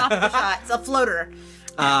wine on top of the shots, a floater.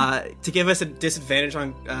 to give us a disadvantage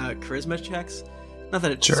on charisma checks. Not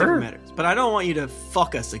that it super matters, but I don't want you to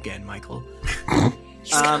fuck us again, Michael. All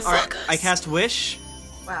right, I cast Wish.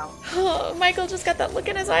 Wow. Oh, Michael just got that look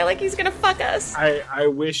in his eye like he's gonna fuck us. I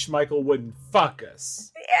wish Michael wouldn't fuck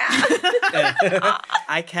us. Yeah.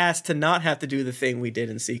 I cast to not have to do the thing we did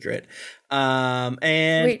in secret. And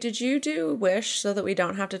wait, did you do Wish so that we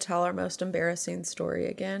don't have to tell our most embarrassing story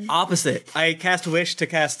again? Opposite. I cast Wish to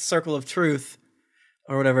cast Circle of Truth,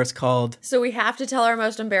 or whatever it's called. So we have to tell our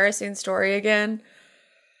most embarrassing story again?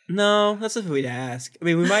 No, that's what we'd ask. I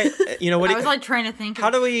mean, we might, what I was like trying to think. How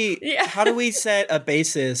do we set a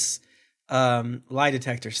basis, lie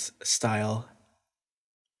detector style?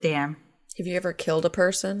 Damn. Have you ever killed a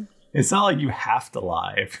person? It's not like you have to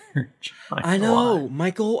lie if you're trying I to know, lie.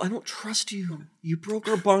 Michael, I don't trust you. You broke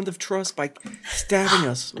our bond of trust by stabbing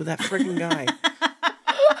us with that freaking guy.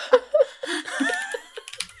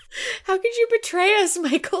 How could you betray us,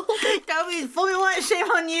 Michael? That would be fully one. Shame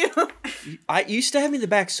on you. You stabbed me in the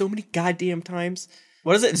back so many goddamn times.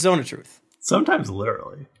 What is it? Zone of Truth. Sometimes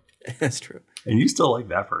literally. That's true. And you still like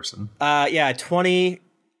that person. 20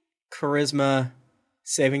 charisma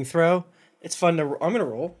saving throw. It's fun to. I'm gonna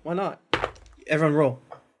roll. Why not? Everyone roll.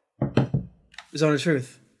 Zone of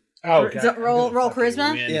Truth. Oh, okay. Roll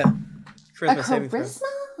charisma. Yeah. Charisma saving throw.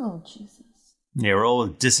 Oh Jesus. Yeah, roll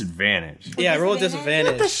with disadvantage. Yeah, roll with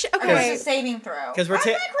disadvantage. Okay, saving throw. Because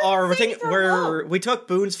we took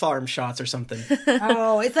Boone's Farm shots or something.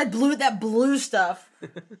 Oh, it's like that blue stuff.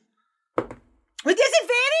 With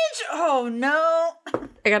disadvantage? Oh no.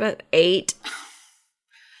 I got an 8.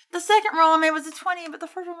 The second roll I made was a 20, but the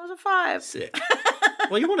first one was a 5. Sick.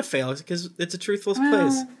 Well, you want to fail because it's a truthful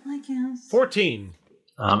quiz. I guess. 14.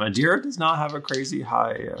 Adira does not have a crazy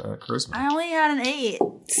high charisma. I only had an 8.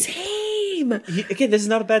 Same. Again, this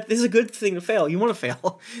is a good thing to fail. You want to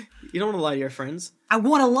fail. You don't want to lie to your friends. I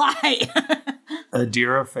want to lie.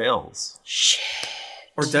 Adira fails. Shit.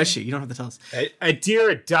 Or does she? You don't have to tell us.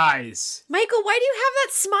 Adira dies. Michael, why do you have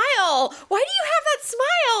that smile? Why do you have that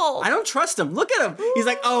smile? I don't trust him. Look at him. He's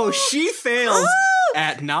like, oh, she fails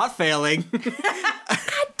at not failing. God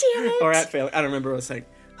damn it. Or at failing. I don't remember what I was saying.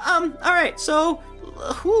 All right, so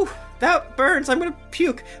that burns. I'm gonna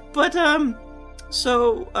puke. But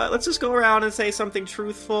let's just go around and say something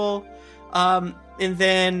truthful, and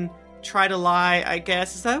then try to lie. I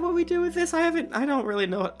guess is that what we do with this? I don't really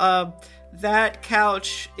know. That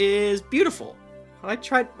couch is beautiful. I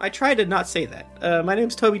tried to not say that. My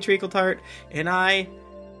name's Toby Treacletart, and I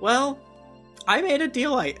made a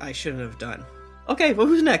deal I shouldn't have done. Okay, well,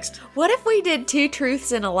 who's next? What if we did 2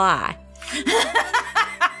 truths and a lie?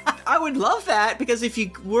 I would love that, because if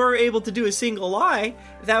you were able to do a single lie,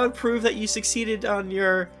 that would prove that you succeeded on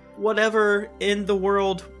your whatever in the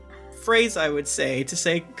world phrase I would say to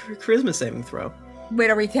say charisma saving throw. Wait,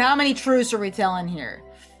 how many truths are we telling here?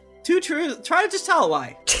 2 truths. Try to just tell a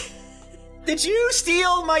lie. Did you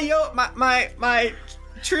steal my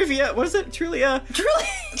trivia? What is it? Trulia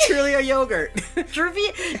yogurt.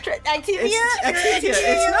 Trivia? Activia?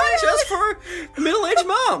 It's not just for middle-aged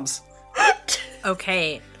moms.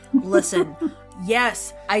 Okay, listen.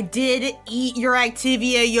 Yes, I did eat your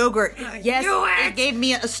Activia yogurt. Yes, it gave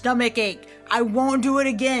me a stomach ache. I won't do it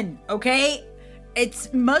again, okay?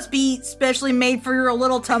 It must be specially made for your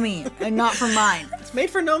little tummy and not for mine. It's made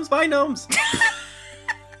for gnomes by gnomes.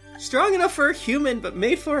 Strong enough for a human, but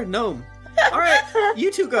made for a gnome. All right,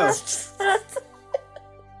 you two go.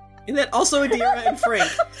 And then also Adira and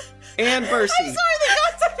Frank. And Bercy. I'm sorry, the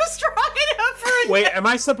concept was strong enough for a Wait, am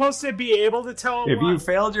I supposed to be able to tell a lie? If you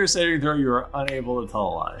failed your saving throw, you are unable to tell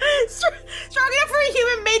a lie. Strong enough for a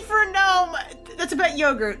human, made for a gnome. That's about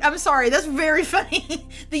yogurt. I'm sorry, that's very funny.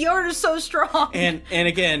 The yogurt is so strong. And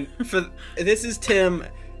again, this is Tim.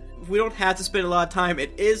 We don't have to spend a lot of time.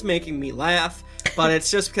 It is making me laugh, but it's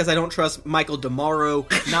just because I don't trust Michael DeMauro.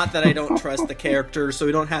 Not that I don't trust the character, so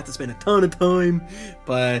we don't have to spend a ton of time.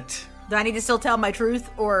 But do I need to still tell my truth,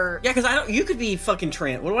 or yeah? Because I don't. You could be fucking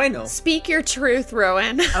Trant. What do I know? Speak your truth,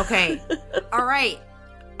 Rowan. Okay. All right.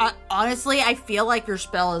 Honestly, I feel like your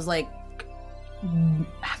spell is like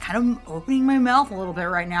kind of opening my mouth a little bit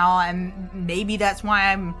right now, and maybe that's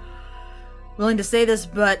why I'm willing to say this,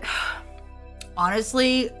 but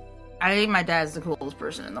honestly, I think my dad's the coolest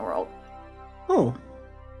person in the world. Oh.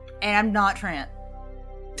 And I'm not Trant.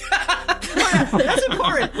 That's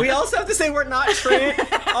important. We also have to say we're not Trant.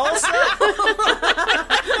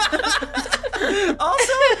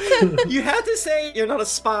 Also, you have to say you're not a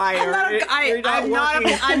spy. I'm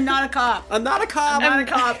not a cop. I'm not a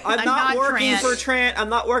cop. I'm not working for Trant. I'm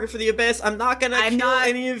not working for the Abyss. I'm not gonna kill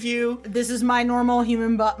any of you. This is my normal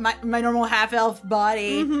human, my normal half-elf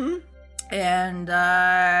body. Mm-hmm. And,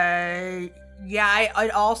 I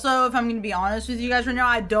also, if I'm going to be honest with you guys right now,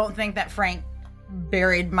 I don't think that Frank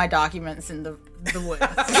buried my documents in the woods.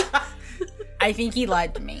 I think he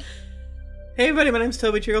lied to me. Hey everybody, my name's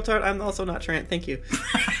Toby Triggletart. I'm also not Trent. Thank you.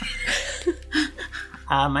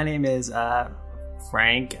 My name is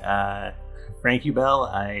Frank Ubell.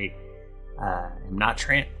 I am not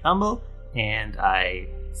Trent Humble, and I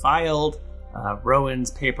filed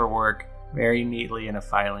Rowan's paperwork very neatly in a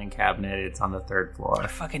filing cabinet. It's on the 3rd floor. I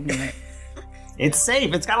fucking knew it. It's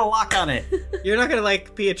safe. It's got a lock on it. You're not gonna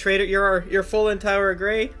be a traitor. You're full in Tower of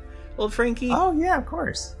Grey, old Frankie. Oh yeah, of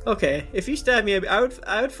course. Okay, if you stabbed me, I would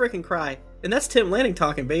freaking cry. And that's Tim Lanning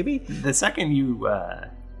talking, baby. The second you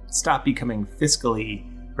stop becoming fiscally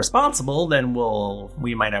responsible, then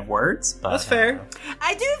we might have words. But, that's fair.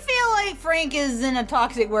 I do feel like Frank is in a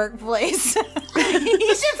toxic workplace.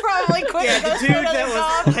 He should probably quit. Yeah, the dude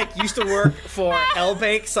that was used to work for L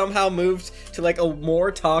Bank somehow moved to a more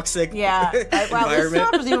toxic wow, this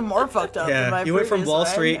job was even more fucked up. Yeah, than my you went from previous Wall one.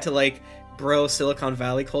 Street to bro Silicon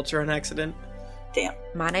Valley culture on accident. Damn.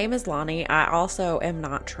 My name is Lonnie. I also am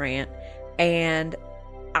not Trent, and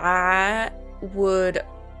I would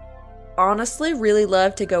honestly really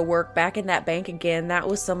love to go work back in that bank again. That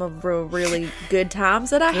was some of the really good times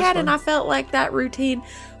that I had, and I felt like that routine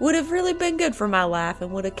would have really been good for my life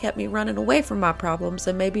and would have kept me running away from my problems,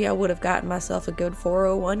 and maybe I would have gotten myself a good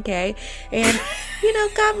 401k and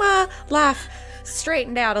got my life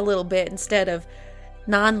straightened out a little bit instead of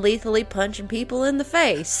non-lethally punching people in the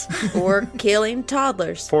face or killing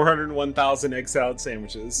toddlers. 401,000 egg salad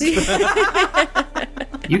sandwiches.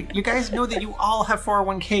 You guys know that you all have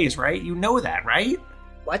 401ks, right? You know that, right?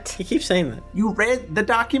 What? He keeps saying that. You read the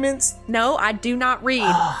documents? No, I do not read.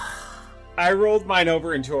 I rolled mine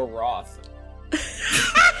over into a Roth.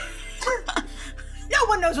 No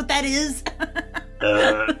one knows what that is.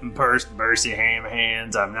 Mercy ham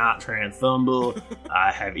hands, I'm not Trent Thumble.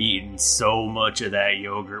 I have eaten so much of that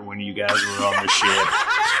yogurt when you guys were on the ship.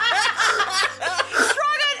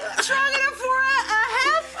 Strong enough for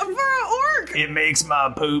an orc. It makes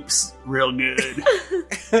my poops real good.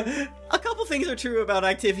 A couple things are true about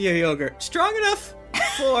Activia yogurt. Strong enough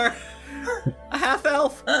for a half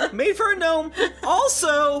elf, made for a gnome.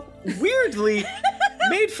 Also, weirdly,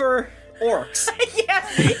 made for orcs.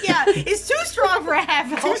 yeah, it's too strong for a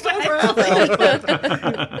half elf. Too strong for a half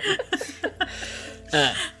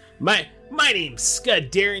elf. My name's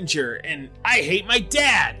Scud Derringer, and I hate my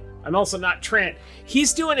dad. I'm also not Trent.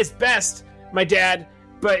 He's doing his best, my dad,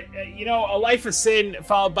 but, a life of sin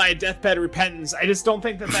followed by a deathbed of repentance, I just don't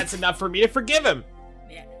think that that's enough for me to forgive him.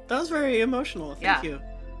 Yeah. That was very emotional. Thank you.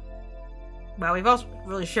 Well, we've also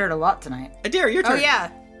really shared a lot tonight. Adira, your turn. Oh,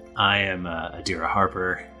 yeah. I am Adira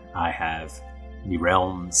Harper. I have the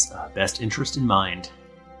realm's best interest in mind.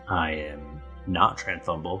 I am not Trent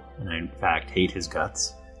Thumble, and I in fact hate his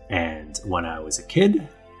guts. And when I was a kid,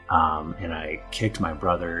 and I kicked my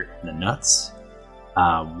brother in the nuts,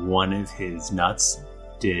 one of his nuts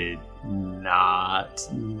did not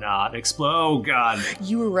explode. Oh, God.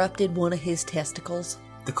 You erupted one of his testicles?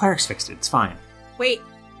 The clerics fixed it. It's fine. Wait,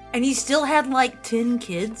 and he still had 10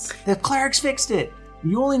 kids? The clerics fixed it.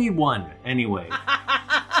 You only need one, anyway.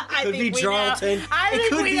 Could be Jarlton. It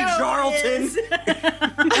could be Jarlton.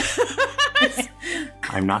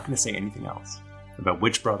 I'm not going to say anything else about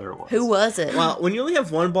which brother it was. Who was it? Well, when you only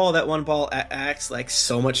have one ball, that one ball acts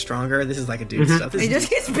so much stronger. This is a dude stuff. It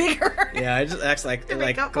just gets bigger. Yeah, it just acts it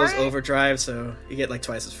goes overdrive, so you get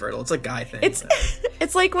twice as fertile. It's a guy thing.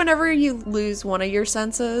 It's like whenever you lose one of your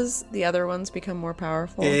senses, the other ones become more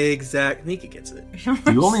powerful. Exactly. Nika gets it.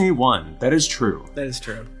 You only need one. That is true. That is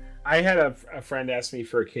true. I had a friend ask me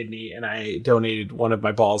for a kidney, and I donated one of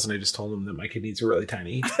my balls, and I just told him that my kidneys were really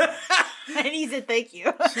tiny. And he said thank you.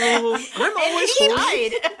 So I'm always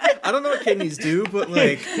died. I don't know what kidneys do, but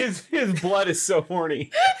his blood is so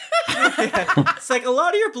horny. It's a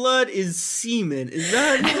lot of your blood is semen. Is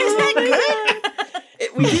that good?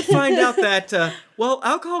 We did find out that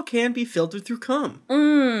alcohol can be filtered through cum.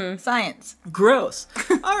 Science. Gross.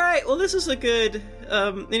 All right. Well, this is a good.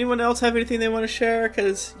 Anyone else have anything they want to share?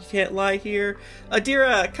 Because you can't lie here.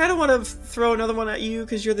 Adira, kind of want to throw another one at you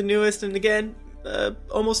because you're the newest, and again,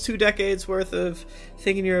 almost 2 decades worth of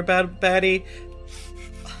thinking you're a baddie.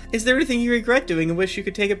 Is there anything you regret doing and wish you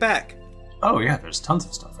could take it back? Oh yeah, there's tons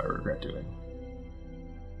of stuff I regret doing.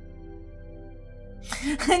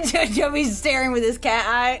 Joey's staring with his cat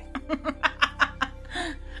eye.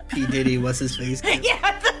 P. Diddy, what's his face?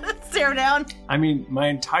 Yeah, stare down. I mean, my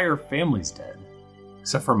entire family's dead,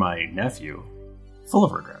 except for my nephew. Full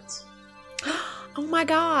of regrets. Oh my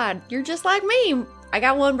god, you're just like me. I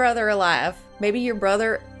got one brother alive. Maybe your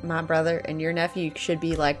brother, my brother, and your nephew should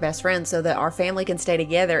be like best friends so that our family can stay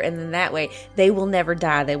together, and then that way they will never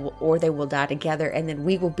die. They will die together, and then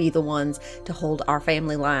we will be the ones to hold our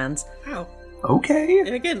family lines. Wow. Okay. And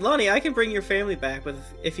again, Lonnie, I can bring your family back with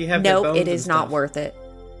if you have their bones. Nope, it is and not stuff. worth it.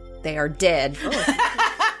 They are dead.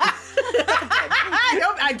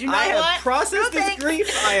 I do not I have processed this grief.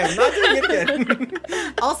 I am not doing it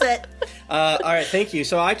again. All set. All right, thank you.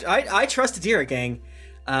 So I trust Adira, gang.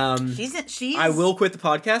 She's. I will quit the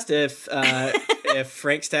podcast if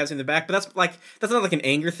Frank stabs me in the back. But that's not like an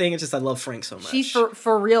anger thing. It's just I love Frank so much. She's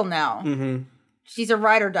for real now. Mm-hmm. She's a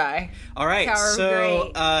ride or die. All right. Tower of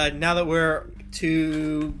So Great. now that we're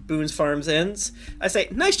to Boone's Farms ends, I say,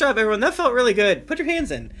 nice job, everyone. That felt really good. Put your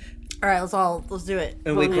hands in. All right, let's do it.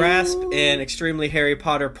 And we grasp in extremely Harry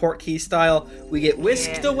Potter portkey style. We get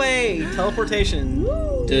whisked away. Teleportation.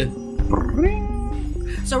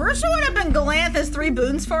 So we're showing up in Galanthus 3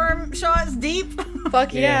 Boone's Farm shots deep.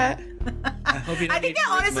 Fuck yeah. I hope you don't I think need that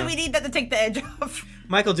honestly charisma. we need that to take the edge off.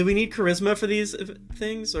 Michael, do we need charisma for these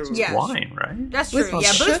things? Or Yeah. Wine, right? That's true. With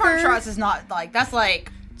Yeah, Boone's Farm sugar. shots is not like that's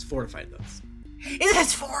like It's fortified those. it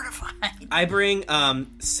is fortified. I bring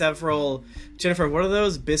several. Jennifer, what are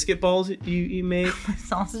those biscuit balls you made?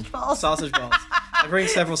 Sausage balls. Sausage balls. I bring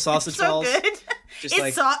several sausage So balls. good. Just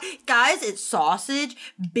It's guys, it's sausage,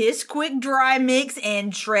 Bisquick dry mix,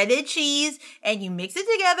 and shredded cheese, and you mix it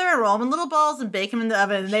together and roll them in little balls and bake them in the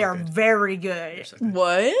oven, and they are very good.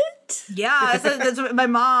 What? Yeah, that's what my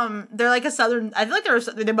mom. They're like a southern. I feel like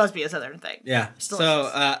there must be a southern thing. Yeah. It's So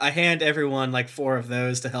delicious. I hand everyone like 4 of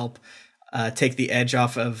those to help take the edge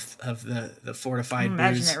off of the fortified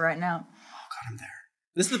Imagine booze. it right now.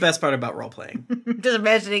 This is the best part about role playing. Just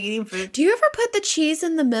imagining eating food. Do you ever put the cheese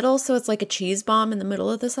in the middle so it's like a cheese bomb in the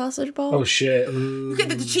middle of the sausage ball? Oh shit! Okay,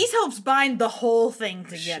 the cheese helps bind the whole thing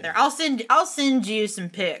together. I'll send you some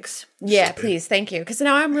pics. Yeah, please, thank you. Because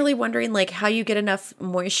now I'm really wondering, like, how you get enough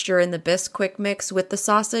moisture in the Bisquick mix with the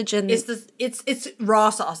sausage and It's raw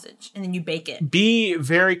sausage, and then you bake it. Be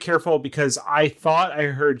very careful because I thought I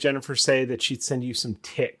heard Jennifer say that she'd send you some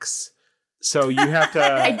ticks. So you have to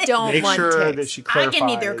I don't make want sure ticks. that she I clarifies. can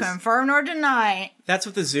neither confirm nor deny. That's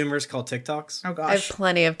what the Zoomers call TikToks. Oh I gosh. have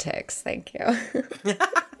plenty of ticks. Thank you.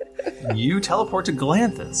 You teleport to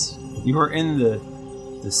Galanthus. You are in the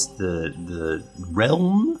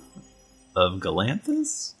realm of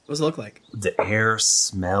Galanthus. What does it look like? The air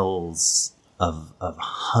smells of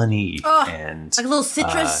honey and like a little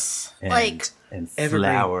citrus, and evergreen.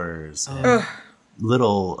 flowers. And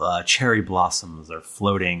little cherry blossoms are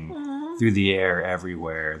floating through the air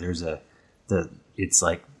everywhere. It's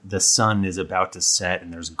like the sun is about to set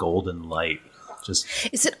and there's golden light. Just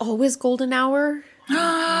Is it always golden hour?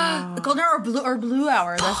 The golden hour or blue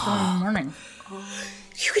hour. That's the one in the morning.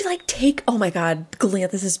 You could like take. Oh my god,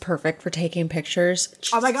 Galanthus is perfect for taking pictures.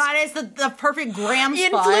 Oh my god, it's the perfect gram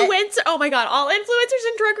spot. Influencer. Oh my god, all influencers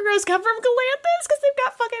and drunkaros come from Galanthus because they've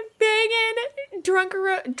got fucking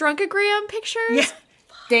banging drunkagram pictures. Yeah.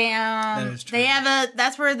 Damn. That is true. They have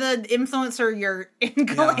that's where the influencer you're in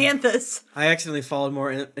Galanthus. I accidentally followed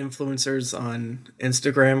more influencers on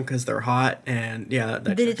Instagram because they're hot, and yeah.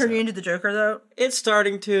 That Did it checks turn out. you into the Joker though? It's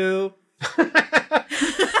starting to.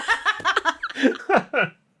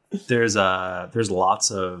 there's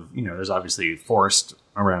lots of, there's obviously forest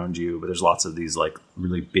around you, but there's lots of these like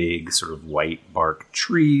really big sort of white bark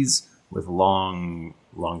trees with long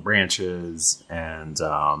branches and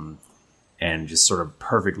just sort of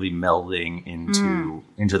perfectly melding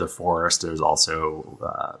into the forest. There's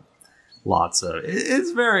also lots of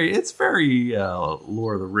it's very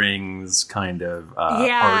Lord of the Rings kind of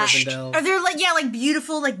arched. Are there like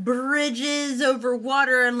beautiful like bridges over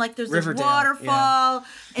water and like there's Riverdale, this waterfall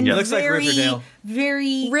and Yeah. Looks like very, Riverdale.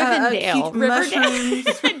 very Rivendell. cute mushrooms.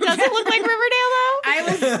 Does it look like Riverdale though? I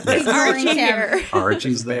was Archie ignoring him. here.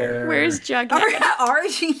 Archie's there. Where's Jughead?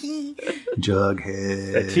 Archie?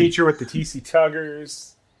 Jughead? The teacher with the TC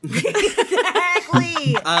Tuggers.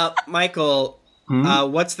 Exactly. Michael,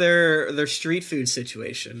 what's their street food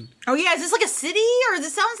situation? Oh yeah, is this like a city or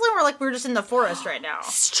this sounds like we're just in the forest right now?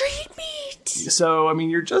 Street meat. So, I mean,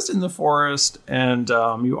 you're just in the forest, and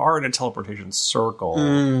you are in a teleportation circle.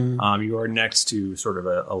 You are next to sort of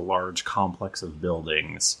a large complex of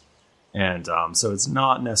buildings, and so it's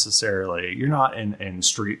not necessarily you're not in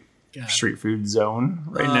street food zone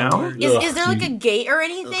right now. Is there like a gate or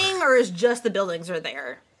anything, or is just the buildings are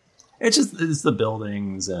there? It's the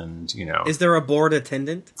buildings, and Is there a board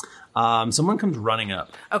attendant? someone comes running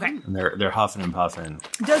up. Okay. And they're huffing and puffing.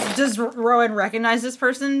 Does Rowan recognize this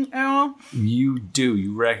person at all? You do.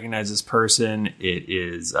 You recognize this person. It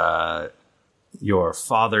is your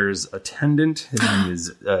father's attendant. His name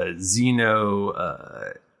is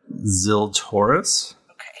Zeno Ziltaurus.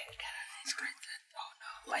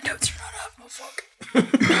 My notes are not up. Oh, fuck.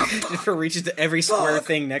 Jennifer reaches to every square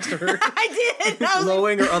thing next to her. I did.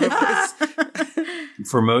 Glowing or otherwise.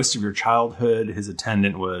 For most of your childhood, his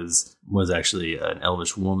attendant was actually an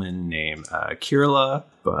elvish woman named Kirla,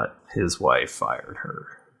 but his wife fired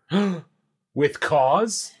her. With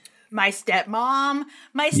cause? My stepmom.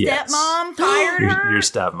 Yes. Fired her. Your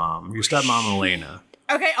stepmom, Elena.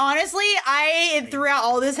 Okay, honestly, I throughout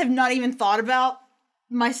all this have not even thought about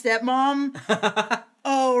my stepmom.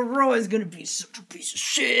 Oh, Rowan's gonna be such a piece of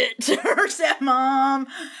shit. Her stepmom.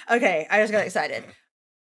 Okay, I just got excited.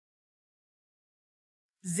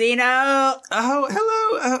 Zeno.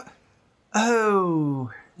 Oh, hello.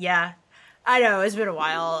 Yeah, I know, it's been a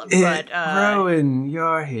while, but Rowan,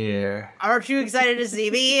 you're here. Aren't you excited to see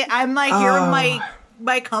me? I'm like here with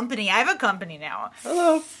my company. I have a company now.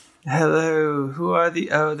 Hello, who are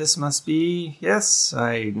the... Oh, this must be... Yes,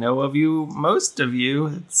 I know of you, most of you.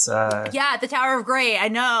 It's, Yeah, the Tower of Grey, I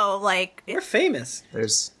know, like... We're famous.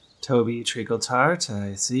 There's Toby Treacletart,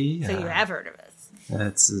 I see. So you have heard of us.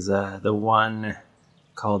 This is, the one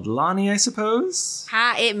called Lonnie, I suppose.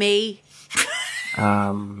 Hi, it me.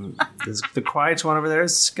 The quiet one over there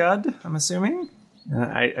is Scud, I'm assuming.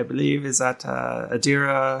 I believe, is that,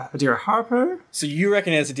 Adira Harper? So you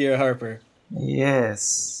recognize Adira Harper?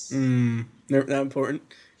 Yes. Not important.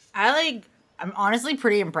 I'm honestly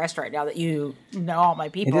pretty impressed right now that you know all my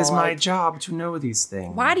people. It is my job to know these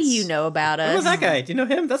things. Why do you know about us? Who's that guy? Do you know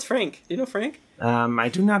him? That's Frank. Do you know Frank? I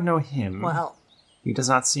do not know him. Well, he does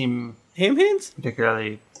not seem hands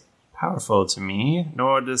particularly powerful to me,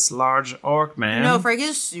 nor this large orc man. No, Frank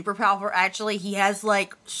is super powerful. Actually, he has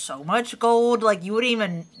like so much gold, like you wouldn't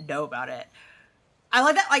even know about it. I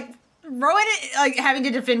like that, like Rowan, like having to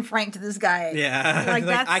defend Frank to this guy. Yeah, like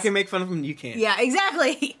that's... I can make fun of him, you can't. Yeah,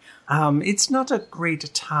 exactly. It's not a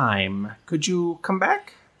great time. Could you come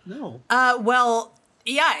back? No. Well,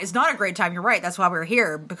 yeah, it's not a great time. You're right. That's why we're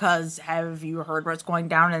here. Because have you heard what's going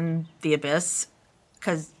down in the Abyss?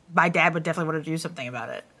 Because my dad would definitely want to do something about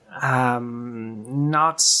it.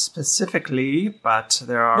 Not specifically, but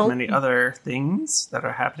there are many other things that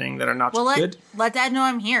are happening that are not good. Let Dad know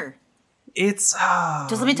I'm here. It's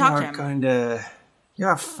just let me talk to him.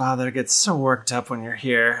 Your father gets so worked up when you're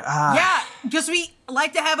here. Yeah, just we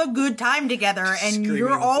like to have a good time together, and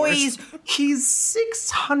you're always. He's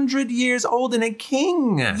 600 years old and a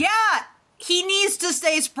king. Yeah, he needs to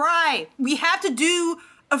stay spry. We have to do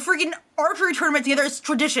a freaking archery tournament together. It's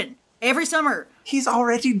tradition every summer. He's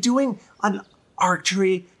already doing an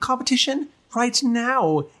archery competition right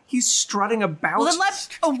now. He's strutting about. Well, then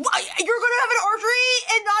you're going to have an archery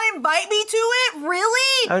and not invite me to it?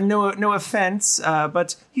 Really? No offense,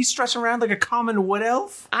 but he's strutting around like a common wood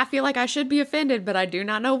elf. I feel like I should be offended, but I do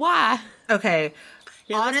not know why. Okay.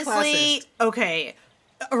 Yeah, honestly, okay.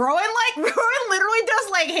 Rowan literally does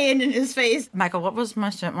like hand in his face. Michael, what was my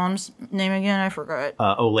stepmom's name again? I forgot.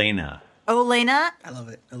 Olena. Olena? I love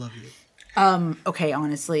it. I love you. Okay,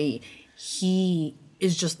 honestly, he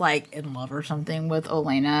is just like in love or something with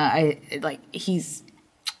Olena.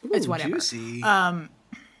 It's whatever. Juicy.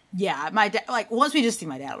 Yeah, my dad, like, once we just see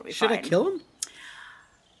my dad, it'll be fine. Should I kill him?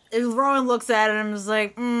 If Rowan looks at it and is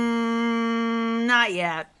like, not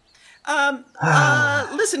yet.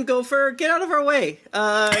 Listen, Gopher, get out of our way.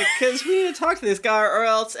 Because we need to talk to this guy or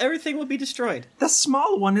else everything will be destroyed. The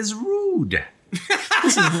small one is rude.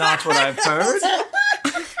 This is not what I've heard.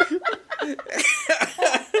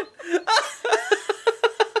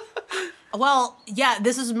 Well, yeah,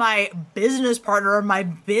 this is my business partner, my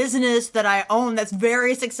business that I own that's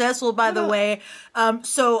very successful, by the way.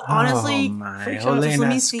 So, honestly, Olena's let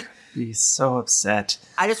me see. Be so upset.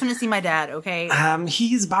 I just want to see my dad, okay?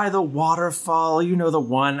 He's by the waterfall. You know the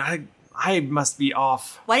one. I must be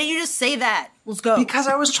off. Why didn't you just say that? Let's go. Because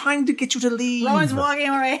I was trying to get you to leave. Rowan's walking,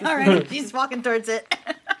 all right. He's walking towards it.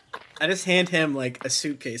 I just hand him, like, a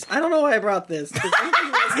suitcase. I don't know why I brought this.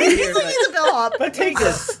 He's a bellhop. But take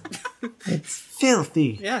this. It's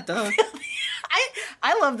filthy. Yeah, duh.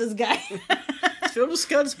 I love this guy. It's filled with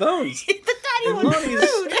Scud's bones. The tiny one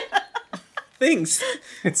food. Things.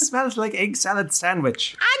 It smells like egg salad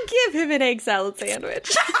sandwich. I'd give him an egg salad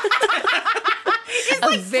sandwich.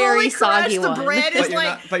 It's a very soggy one. The bread is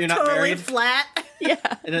but you're not totally married? Flat.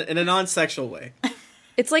 Yeah. In a non-sexual way.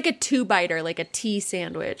 It's like a 2-biter, like a tea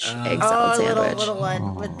sandwich, egg salad sandwich. Little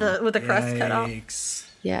one with the crust cut off.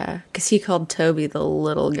 Yeah, because he called Toby the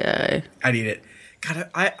little guy. I'd eat it.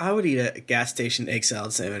 God, I would eat a gas station egg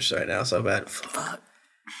salad sandwich right now so bad. Fuck.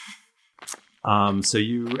 So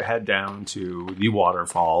you head down to the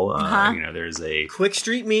waterfall. There's a quick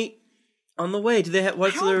street meet on the way. Do they have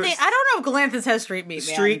what's their? I don't know if Galanthus has street meat.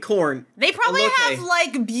 Street corn. They probably have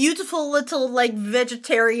like beautiful little like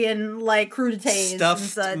vegetarian like crudités stuffed and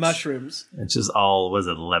such. mushrooms. It's just all was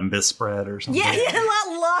it lembas bread or something? Yeah,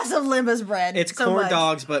 lots of limbus bread. It's so corn much.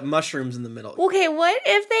 dogs, but mushrooms in the middle. Okay, what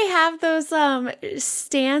if they have those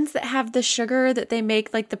stands that have the sugar that they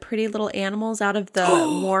make like the pretty little animals out of the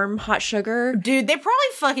warm hot sugar? Dude, they probably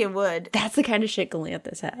fucking would. That's the kind of shit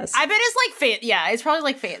Galanthus has. I bet it's like it's probably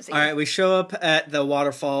like fancy. All right, we show up at the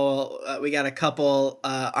waterfall. We got a couple.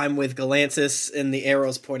 I'm with Galanthus and the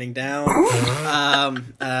arrows pointing down.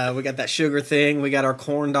 We got that sugar thing. We got our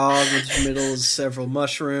corn dog, which in the middle is several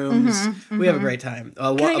mushrooms. We have a great time.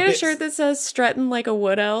 Can I get a shirt that says strutting like a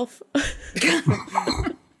wood elf? They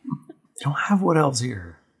don't have wood elves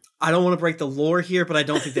here. I don't want to break the lore here, but I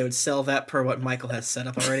don't think they would sell that per what Michael has set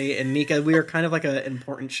up already. And Nika, we are kind of like an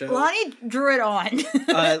important show. Lonnie drew it on.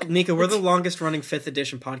 Nika, we're the longest running 5th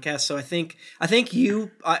edition podcast, so I think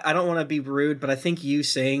you. I don't want to be rude, but I think you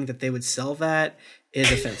saying that they would sell that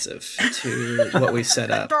is offensive to what we've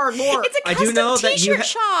set up. It's a custom t-shirt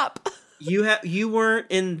shop. You weren't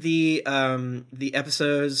in the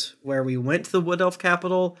episodes where we went to the Wood Elf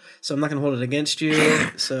capital, so I'm not gonna hold it against you.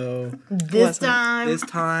 So this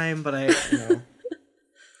time, but I.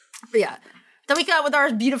 Yeah. Then we got with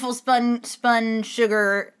our beautiful spun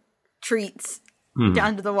sugar treats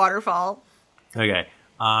down to the waterfall. Okay.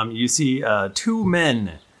 You see 2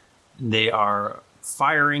 men. They are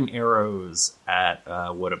firing arrows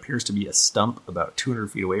at what appears to be a stump about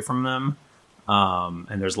 200 feet away from them.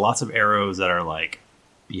 And there's lots of arrows that are like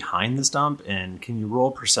behind the stump. And can you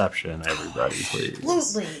roll perception, everybody, please?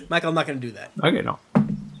 Absolutely. Michael, I'm not going to do that. Okay, no.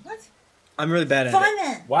 What? I'm really bad at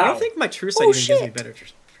it. Wow. I don't think my true sight even gives me better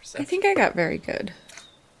perception. I think I got very good.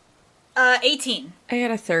 18. I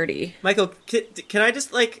got a 30. Michael, can I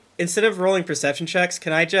just like, instead of rolling perception checks,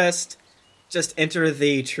 can I just enter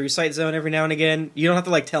the true sight zone every now and again? You don't have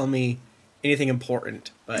to like tell me anything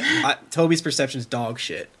important, but Toby's perception's dog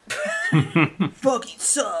shit. Fucking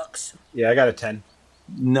sucks. Yeah, I got a 10.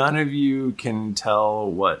 None of you can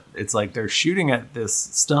tell what it's like. They're shooting at this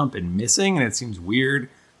stump and missing, and it seems weird.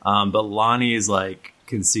 But Lonnie is like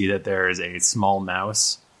can see that there is a small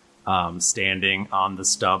mouse standing on the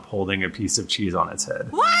stump, holding a piece of cheese on its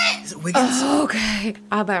head. What? Is it Wiggins? Okay,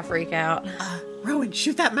 I'm about to freak out. Rowan,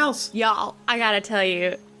 shoot that mouse. Y'all, I gotta tell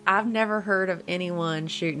you, I've never heard of anyone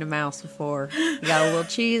shooting a mouse before. He got a little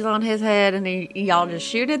cheese on his head, and y'all just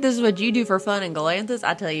shoot it. This is what you do for fun in Galanthus.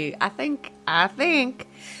 I tell you, I think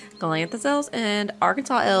Galanthus elves and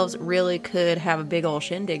Arkansas elves really could have a big old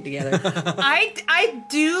shindig together. I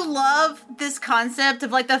do love this concept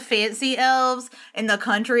of like the fancy elves and the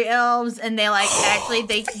country elves, and they like actually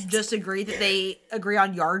they just agree that they agree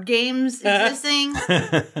on yard games existing.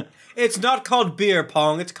 It's not called beer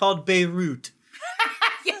pong. It's called Beirut.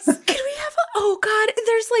 Yes. Can we have oh god,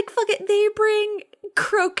 there's like fucking, they bring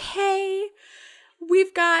croquet.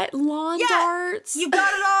 We've got lawn darts. You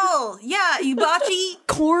got it all. Yeah, Yubachi.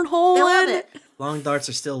 Cornhole. They love it. Long darts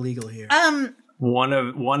are still legal here. One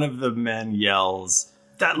of the men yells,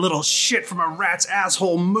 "That little shit from a rat's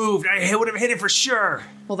asshole moved. I would have hit it for sure."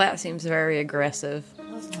 Well, that seems very aggressive.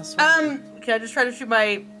 Can I just try to shoot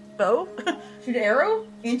my bow? Shoot an arrow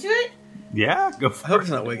into it? Yeah, go for I hope it.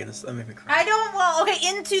 it's not Wiggins. That made me cry. I don't. Well, okay,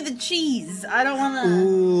 into the cheese. I don't want to.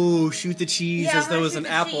 Ooh, shoot the cheese Yeah, as I'm though it gonna was shoot an the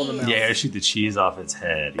apple in the cheese. mouth. Yeah, shoot the cheese off its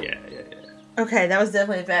head. Yeah. Okay, that was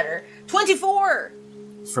definitely better. 24.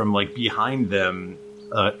 From like behind them,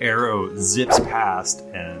 arrow zips past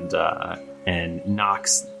and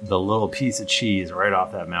knocks the little piece of cheese right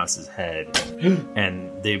off that mouse's head,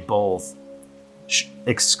 and they both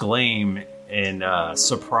exclaim in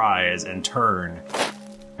surprise and turn,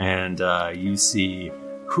 and you see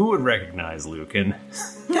who would recognize Lucan.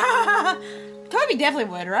 Toby definitely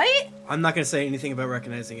would, right? I'm not going to say anything about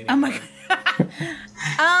recognizing it. Oh my god.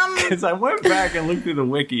 Because I went back and looked through the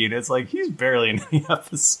wiki, and it's like he's barely in any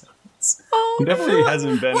episodes. Oh, He definitely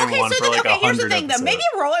hasn't been in one for like 100 here's the thing, episodes. though. Maybe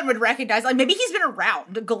Rowan would recognize. Like, maybe he's been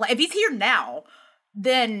around. If he's here now,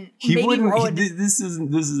 then He maybe wouldn't. Rowan. This is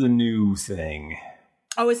a new thing.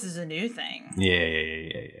 Oh, this is a new thing.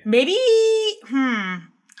 Yeah. Maybe.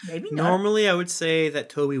 Maybe not. Normally, I would say that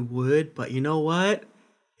Toby would, but you know what?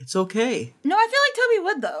 It's okay. No, I feel like Toby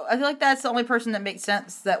would, though. I feel like that's the only person that makes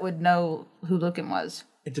sense that would know who Lucan was.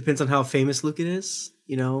 It depends on how famous Lucan is.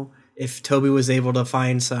 You know, if Toby was able to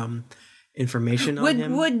find some information on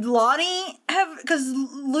him. Would Lonnie have? Because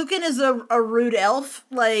Lucan is a rude elf.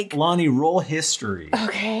 Like Lonnie, roll history.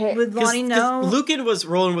 Okay. Would Lonnie know? Lucan was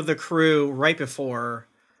rolling with the crew right before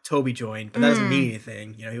Toby joined, but that doesn't mean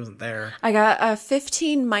anything. You know, he wasn't there. I got a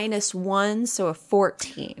 15 minus 1, so a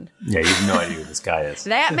 14. Yeah, you have no idea who this guy is.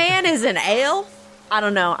 That man is an elf? I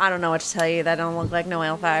don't know what to tell you. That don't look like no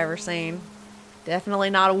elf I ever seen. Definitely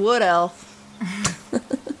not a wood elf.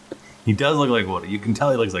 He does look like a wood. You can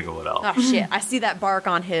tell he looks like a wood elf. Oh shit! I see that bark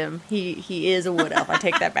on him. He is a wood elf. I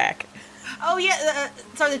take that back. Oh yeah.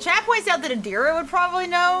 So the chat points out that Adira would probably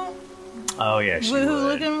know Oh yeah, she who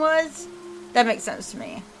would. Lucan was. That makes sense to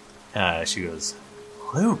me. She goes,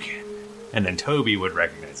 Lucan. And then Toby would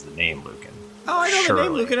recognize the name Lucan. Oh, I know the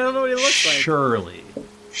name Lucan. I don't know what he looks like.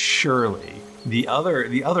 Surely. The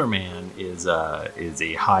other man is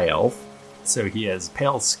a high elf. So he has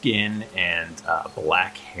pale skin and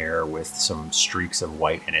black hair with some streaks of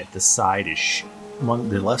white in it. The side is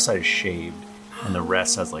the left side is shaved, and the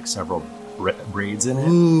rest has like several braids in it.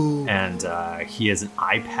 Ooh. And he has an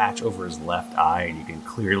eye patch over his left eye, and you can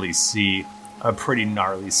clearly see a pretty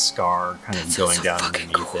gnarly scar kind of going down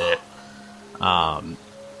underneath it.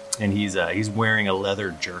 And he's wearing a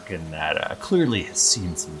leather jerkin that clearly has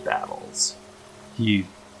seen some battles. He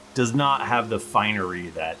does not have the finery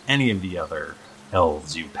that any of the other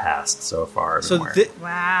elves you've passed so far have been wearing.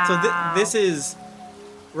 Wow. So this is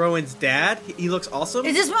Rowan's dad. He looks awesome.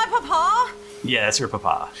 Is this my papa? Yeah, that's your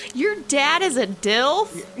papa. Your dad is a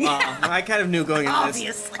dilf? I kind of knew going into this.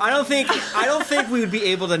 Obviously. I don't think we would be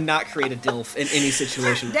able to not create a dilf in any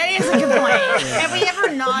situation. That is a good point. Have we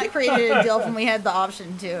ever not created a dilf when we had the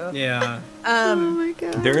option to? Yeah. Oh my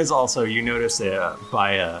god. There is also, you notice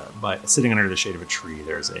by sitting under the shade of a tree,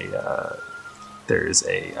 there's a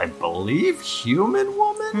I believe human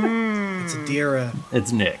woman. It's Adira.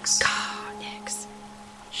 It's Nyx. God, Nyx.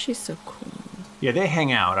 She's so cool. Yeah, they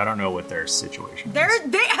hang out. I don't know what their situation is. I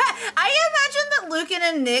imagine that Lucan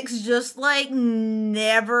and Nyx just like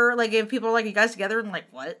never like if people are like, you guys together, and like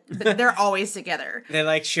what? But they're always together. They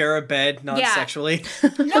like share a bed non-sexually.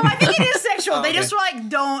 No, I think it is sexual. Oh, They okay. just like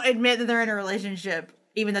don't admit that they're in a relationship,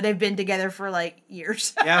 even though they've been together for like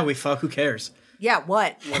years. Yeah, we fuck. Who cares? Yeah,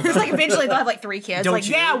 what? It's like eventually they'll have like 3 kids. Don't like,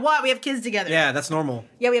 you? yeah, what? We have kids together. Yeah, that's normal.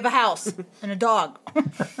 Yeah, we have a house and a dog.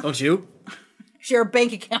 Don't you? Share a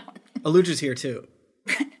bank account. Aluja's here too.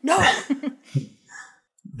 No.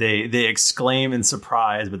 They exclaim in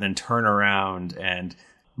surprise, but then turn around. And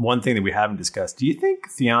one thing that we haven't discussed: do you think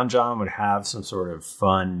Theonjon would have some sort of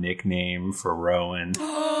fun nickname for Rowan?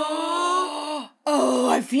 Oh,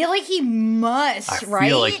 I feel like he must, right? I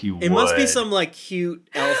feel like he would. It must be some like cute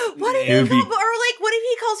elf. What if name. he call, or like what if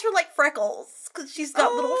he calls her like Freckles because she's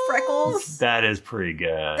got little freckles? That is pretty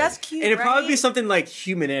good. That's cute. And it'd probably right? be something like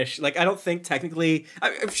humanish. Like I don't think technically.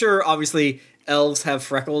 I'm sure, obviously, elves have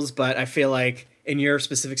freckles, but I feel like in your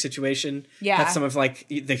specific situation, that's some of like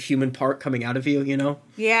the human part coming out of you. You know?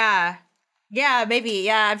 Yeah, maybe.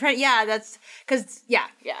 Yeah, I'm trying. Yeah, that's because. Yeah.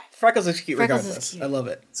 Freckles is cute. Freckles regardless, is cute. I love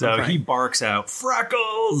it. So he barks out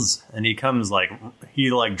Freckles, and he comes he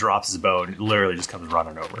drops his bow and literally just comes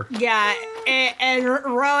running over. Yeah, and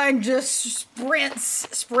Rowan just sprints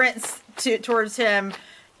towards him,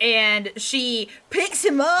 and she picks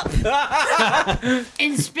him up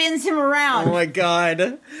and spins him around. Oh my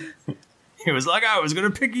god! He was like, I was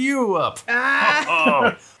gonna pick you up.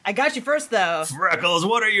 I got you first, though. Freckles,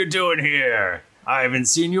 what are you doing here? I haven't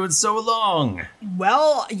seen you in so long.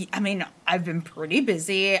 Well, I mean, I've been pretty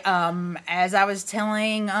busy. As I was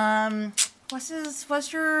telling,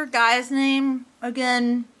 what's your guy's name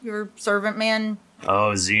again? Your servant man?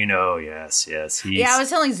 Oh, Zeno, yes. Yeah, I was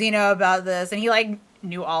telling Zeno about this, and he like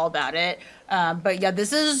knew all about it. But yeah,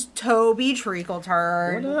 this is Toby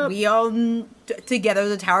Treacleturn. What up? We own together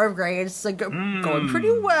the Tower of Grace. It's like going pretty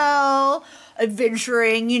well.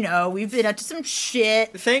 Adventuring, we've been up to some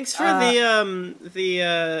shit. Thanks for the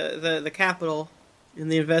capital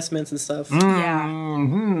and the investments and stuff.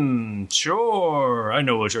 Yeah. Sure, I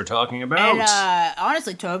know what you're talking about. And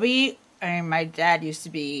honestly, Toby, I mean, my dad used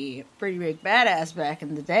to be a pretty big badass back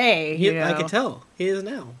in the day. I can tell. He is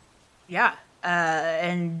now. Yeah.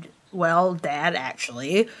 And, well, Dad,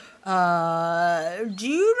 actually, do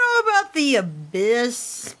you know about the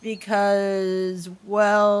Abyss? Because,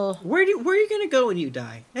 well... Where are you gonna go when you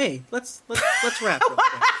die? Hey, let's wrap real quick.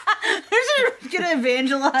 I'm just gonna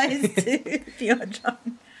evangelize to Theonjon.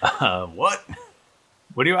 What?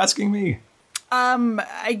 What are you asking me?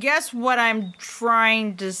 I guess what I'm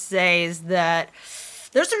trying to say is that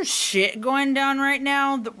there's some shit going down right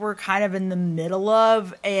now that we're kind of in the middle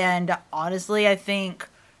of, and honestly, I think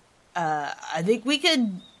it'd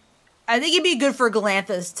be good for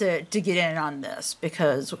Galanthus to get in on this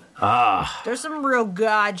because there's some real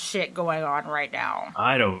god shit going on right now.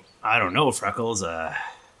 I don't know, Freckles.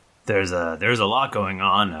 there's a lot going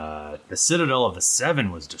on. The Citadel of the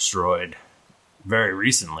Seven was destroyed very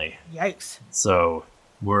recently. Yikes. So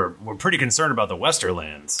we're pretty concerned about the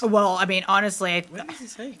Westerlands. Well, I mean, honestly,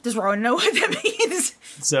 does Rowan know what that means?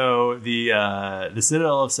 So the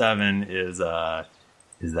Citadel of Seven is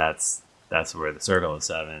that's where the Circle of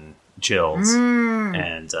Seven chills.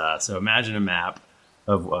 And so imagine a map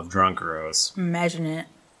of Drunkeros. Imagine it.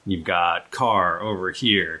 You've got Carr over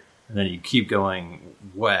here, and then you keep going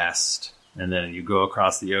west, and then you go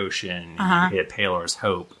across the ocean, and you hit Palor's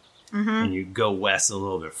Hope, and you go west a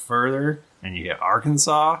little bit further, and you hit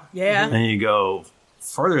Arkansas. Yeah. And you go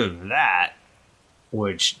further than that,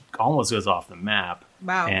 which almost goes off the map.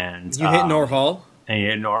 Wow. And you hit Norhall. And you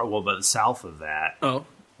hit Norhall, but south of that. Oh.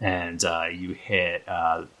 And you hit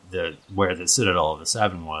where the Citadel of the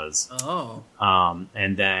Seven was. Oh.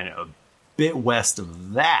 And then a bit west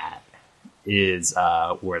of that is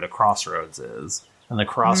where the Crossroads is. And the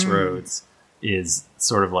Crossroads is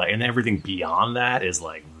sort of like, and everything beyond that is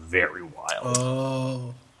like very wild.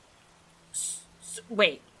 Oh.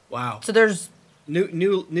 Wait. Wow. So there's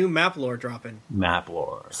new map lore dropping. Map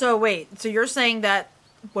lore. So wait, so you're saying that,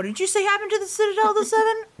 what did you say happened to the Citadel of the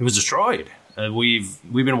Seven? It was destroyed. We've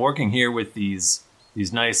been working here with these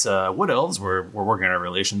nice wood elves. We're working on our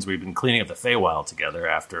relations. We've been cleaning up the Feywild together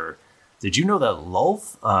after. Did you know that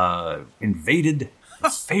Lulth invaded the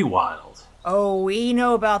Feywild? Oh, we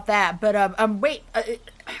know about that. But wait.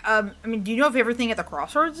 I mean, do you know if everything at the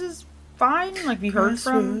Crossroads is fine? Like, have you heard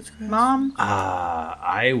from Mom?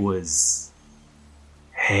 I was.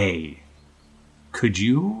 Hey, could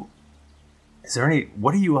you? Is there any?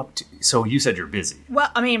 What are you up to? So you said you're busy.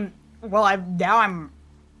 Well, I mean, now I'm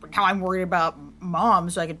worried about Mom,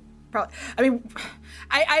 so I could probably. I mean,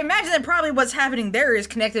 I imagine that probably what's happening there is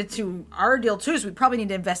connected to our deal too. So we probably need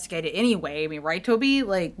to investigate it anyway. I mean, right, Toby?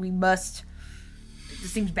 Like, we must. It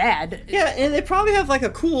seems bad. Yeah, and they probably have like a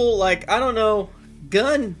cool, like, I don't know,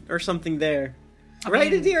 gun or something there.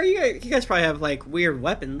 Right, Adir? You guys probably have like weird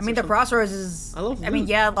weapons. I mean, the Crossroads is. I mean,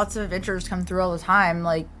 yeah, lots of adventurers come through all the time.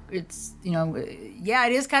 Like, it's, you know, yeah,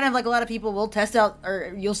 it is kind of like a lot of people will test out,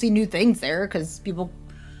 or you'll see new things there because people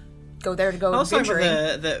go there to go adventuring.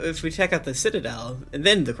 If we check out the Citadel and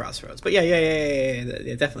then the Crossroads. But yeah,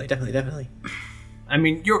 definitely. I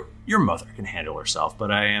mean, your mother can handle herself,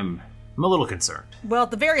 but I'm a little concerned. Well,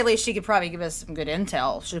 at the very least, she could probably give us some good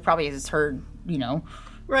intel. She probably has heard, you know.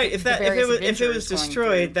 Right, if it was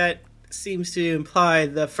destroyed, that seems to imply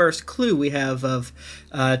the first clue we have of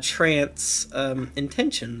Trant's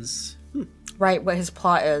intentions. Right, what his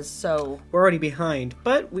plot is. So we're already behind,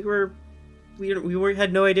 but we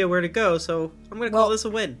had no idea where to go. So I'm going to call this a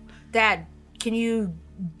win. Dad, can you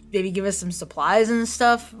maybe give us some supplies and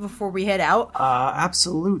stuff before we head out?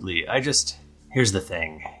 Absolutely. Here's the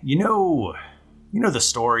thing. You know the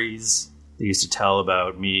stories they used to tell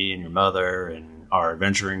about me and your mother and our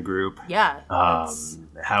adventuring group. Yeah.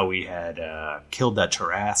 How we had killed that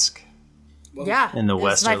Tarrasque. Yeah. In the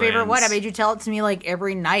Westerlands. It's my favorite one. I made you tell it to me like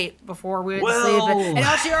every night before we went to sleep. And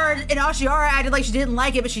Ashiara acted like she didn't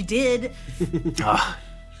like it, but she did.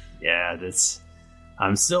 Yeah,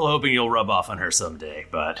 I'm still hoping you'll rub off on her someday,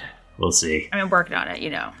 but we'll see. I'm working on it, you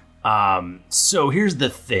know. So here's the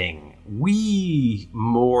thing. We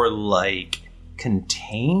more like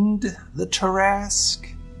contained the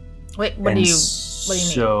Tarrasque. Wait, what do you mean?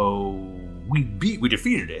 So we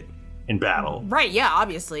defeated it in battle. Right, yeah,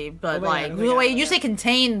 obviously. But the way you say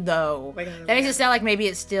contained, though, that makes it sound like maybe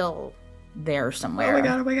it's still there somewhere.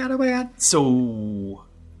 Oh my god. So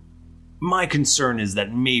my concern is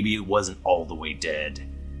that maybe it wasn't all the way dead.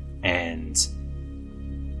 And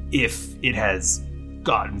if it has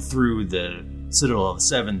gotten through the Citadel of the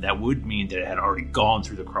Seven, that would mean that it had already gone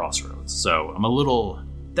through the Crossroads. So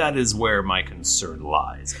that is where my concern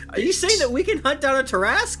lies. Are you saying that we can hunt down a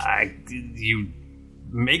Tarrasque? You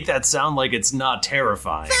make that sound like it's not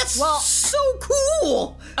terrifying. That's so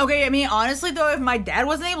cool! Okay, I mean, honestly, though, if my dad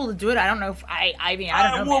wasn't able to do it, I don't know if I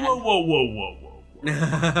don't know, Whoa.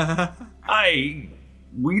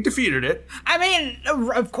 We defeated it. I mean,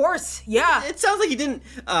 of course, yeah. It sounds like you didn't.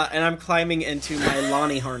 And I'm climbing into my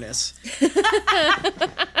Lonnie harness.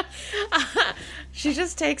 She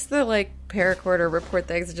just takes the, like, paracorder ripcord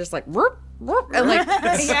things and just, like, whoop, whoop, and, like,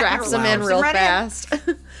 straps them in real fast.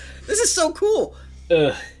 This is so cool.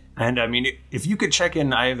 And, I mean, if you could check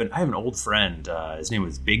in, I have an old friend. His name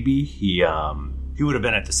was Bigby. He would have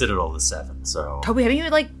been at the Citadel of the Seven, so... Toby, don't you,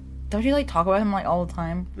 like, talk about him, like, all the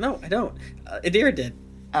time? No, I don't. Adira did.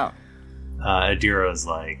 Oh. Adira's,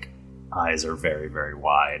 like, eyes are very, very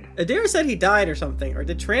wide. Adira said he died or something. Or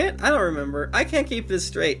did Trant? I don't remember. I can't keep this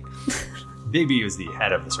straight. Big B was the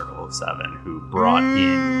head of the Circle of Seven, who brought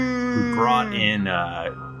in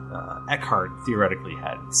Eckhart. Theoretically,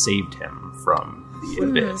 had saved him from the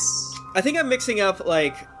abyss. I think I'm mixing up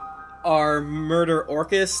like our Murder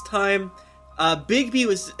Orcus time. Big B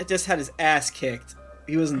just had his ass kicked.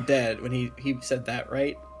 He wasn't dead when he said that,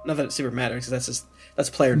 right? Not that it super matters, because that's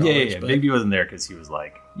player knowledge. Yeah. Big B wasn't there because he was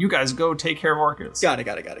like, "You guys go take care of Orcus." Got it.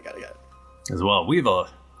 As well, we have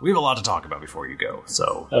a lot to talk about before you go.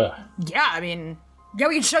 So yeah, I mean, yeah,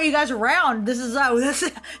 we can show you guys around. This is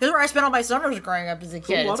where I spent all my summers growing up as a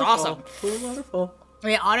kid. It's awesome. Cool waterfall. I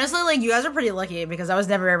mean, honestly, like, you guys are pretty lucky because I was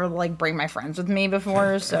never able to like bring my friends with me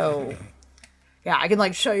before, so yeah, I can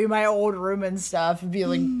like show you my old room and stuff and be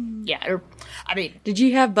like, yeah. I mean, did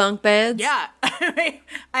you have bunk beds? Yeah,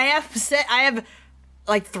 I have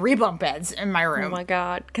like 3 bunk beds in my room. Oh my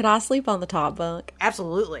god, could I sleep on the top bunk?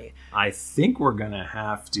 Absolutely. I think we're gonna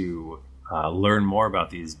have to learn more about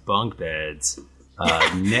these bunk beds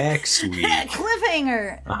next week.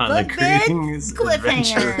 Cliffhanger on bunk the bed Greetings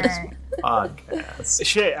cliffhanger podcast.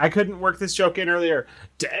 Shit, I couldn't work this joke in earlier.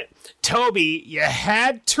 Toby, you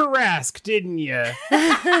had Tarask, didn't you? Yay!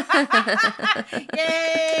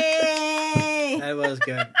 That was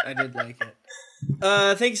good. I did like it.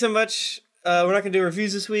 Thank you so much. We're not going to do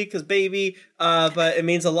reviews this week because baby, but it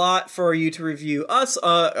means a lot for you to review us.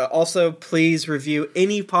 Also, please review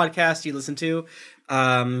any podcast you listen to.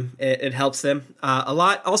 It helps them a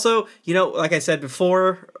lot. Also, like I said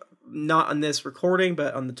before, not on this recording,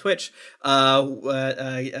 but on the Twitch,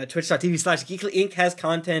 twitch.tv/Geekly Inc. has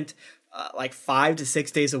content like 5 to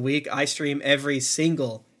 6 days a week. I stream every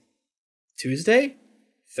single Tuesday,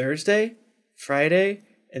 Thursday, Friday,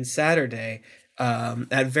 and Saturday.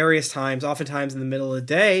 At various times, oftentimes in the middle of the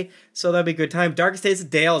day, so that'd be a good time. Darkest Days of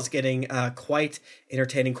Dale is getting quite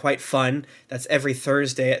entertaining, quite fun. That's every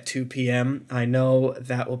Thursday at 2 p.m. I know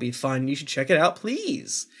that will be fun. You should check it out,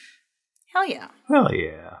 please. Hell yeah. Hell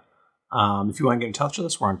yeah. If you want to get in touch with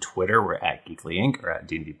us, we're on Twitter. We're at Geekly Inc. or at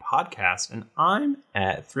D&D Podcast, and I'm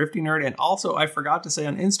at Thrifty Nerd. And also, I forgot to say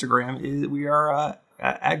on Instagram, we are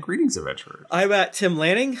at Greetings Adventurers. I'm at Tim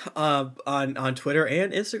Lanning on Twitter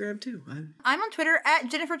and Instagram too. I'm on Twitter at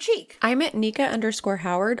Jennifer Cheek. I'm at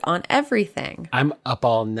Nika_Howard on everything. I'm up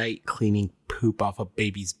all night cleaning poop off a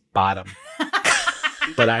baby's bottom.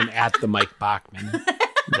 But I'm at the Mike Bachman.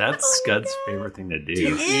 That's Scud's favorite thing to do.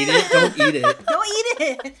 Eat it? Don't eat it. Don't eat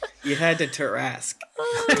it. You had to Tarask.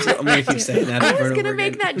 So I'm going to keep saying that. I was going to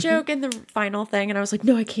make that joke in the final thing, and I was like,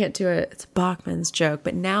 no, I can't do it. It's Bachman's joke,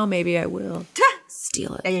 but now maybe I will.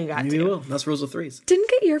 Steal it. You got maybe you will. That's rules of threes. Didn't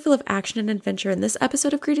get your fill of action and adventure in this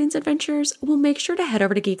episode of Greetings Adventures? Well, make sure to head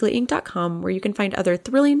over to geeklyinc.com where you can find other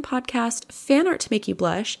thrilling podcasts, fan art to make you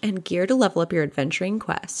blush, and gear to level up your adventuring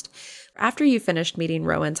quest. After you've finished meeting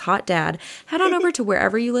Rowan's hot dad, head on over to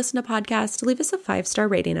wherever you listen to podcasts to leave us a 5-star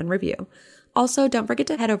rating and review. Also, don't forget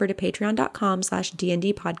to head over to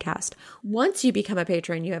patreon.com/DND podcast. Once you become a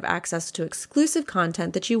patron, you have access to exclusive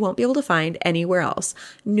content that you won't be able to find anywhere else.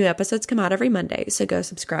 New episodes come out every Monday, so go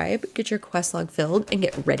subscribe, get your quest log filled, and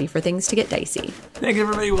get ready for things to get dicey. Thanks,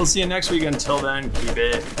 everybody. We'll see you next week. Until then, keep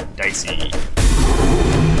it dicey.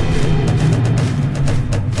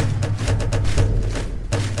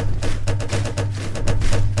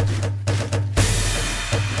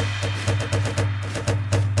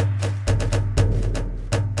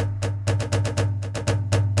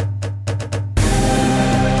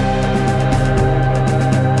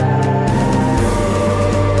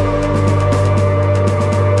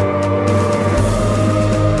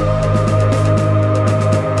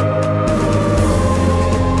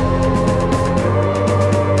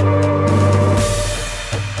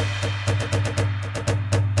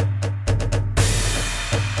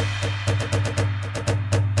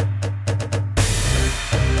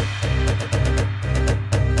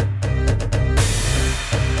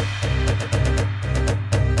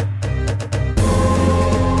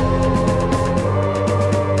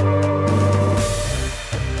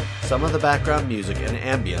 Some of the background music and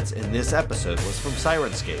ambience in this episode was from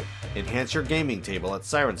Syrinscape. Enhance your gaming table at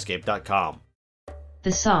Syrinscape.com.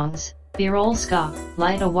 The songs, Birol Ska,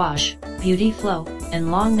 Light Awash, Beauty Flow, and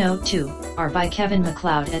Long Note 2, are by Kevin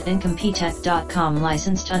MacLeod at Incompetech.com,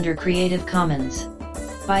 licensed under Creative Commons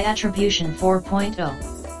by Attribution 4.0.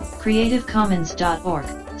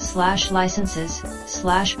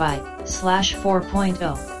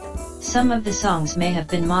 CreativeCommons.org/licenses/by/4.0. Some of the songs may have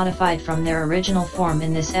been modified from their original form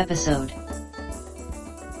in this episode.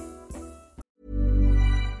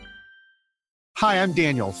 Hi, I'm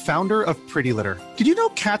Daniel, founder of Pretty Litter. Did you know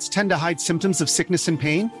cats tend to hide symptoms of sickness and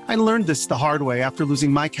pain? I learned this the hard way after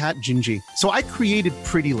losing my cat, Gingy. So I created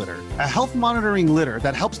Pretty Litter, a health monitoring litter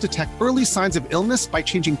that helps detect early signs of illness by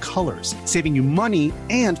changing colors, saving you money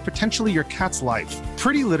and potentially your cat's life.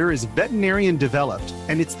 Pretty Litter is veterinarian developed,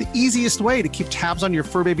 and it's the easiest way to keep tabs on your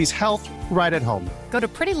fur baby's health right at home. Go to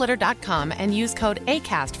prettylitter.com and use code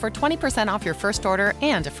ACAST for 20% off your first order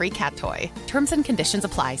and a free cat toy. Terms and conditions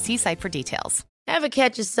apply. See site for details. Ever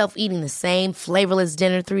catch yourself eating the same flavorless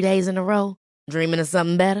dinner 3 days in a row? Dreaming of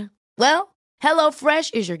something better? Well,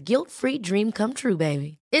 HelloFresh is your guilt-free dream come true,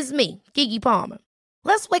 baby. It's me, Keke Palmer.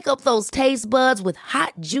 Let's wake up those taste buds with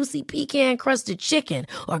hot, juicy pecan-crusted chicken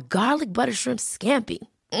or garlic butter shrimp scampi.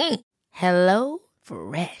 Hello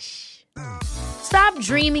Fresh. Stop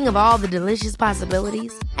dreaming of all the delicious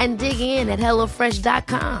possibilities and dig in at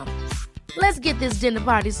HelloFresh.com. Let's get this dinner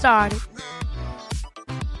party started.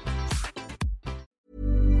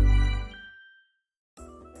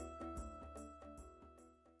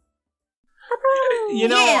 You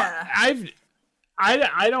know,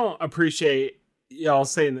 I don't appreciate y'all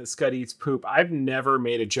saying that Scud eats poop. I've never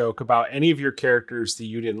made a joke about any of your characters that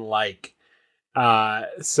you didn't like.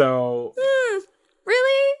 So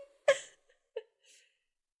Really?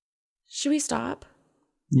 Should we stop?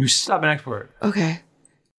 You stop and export. Okay.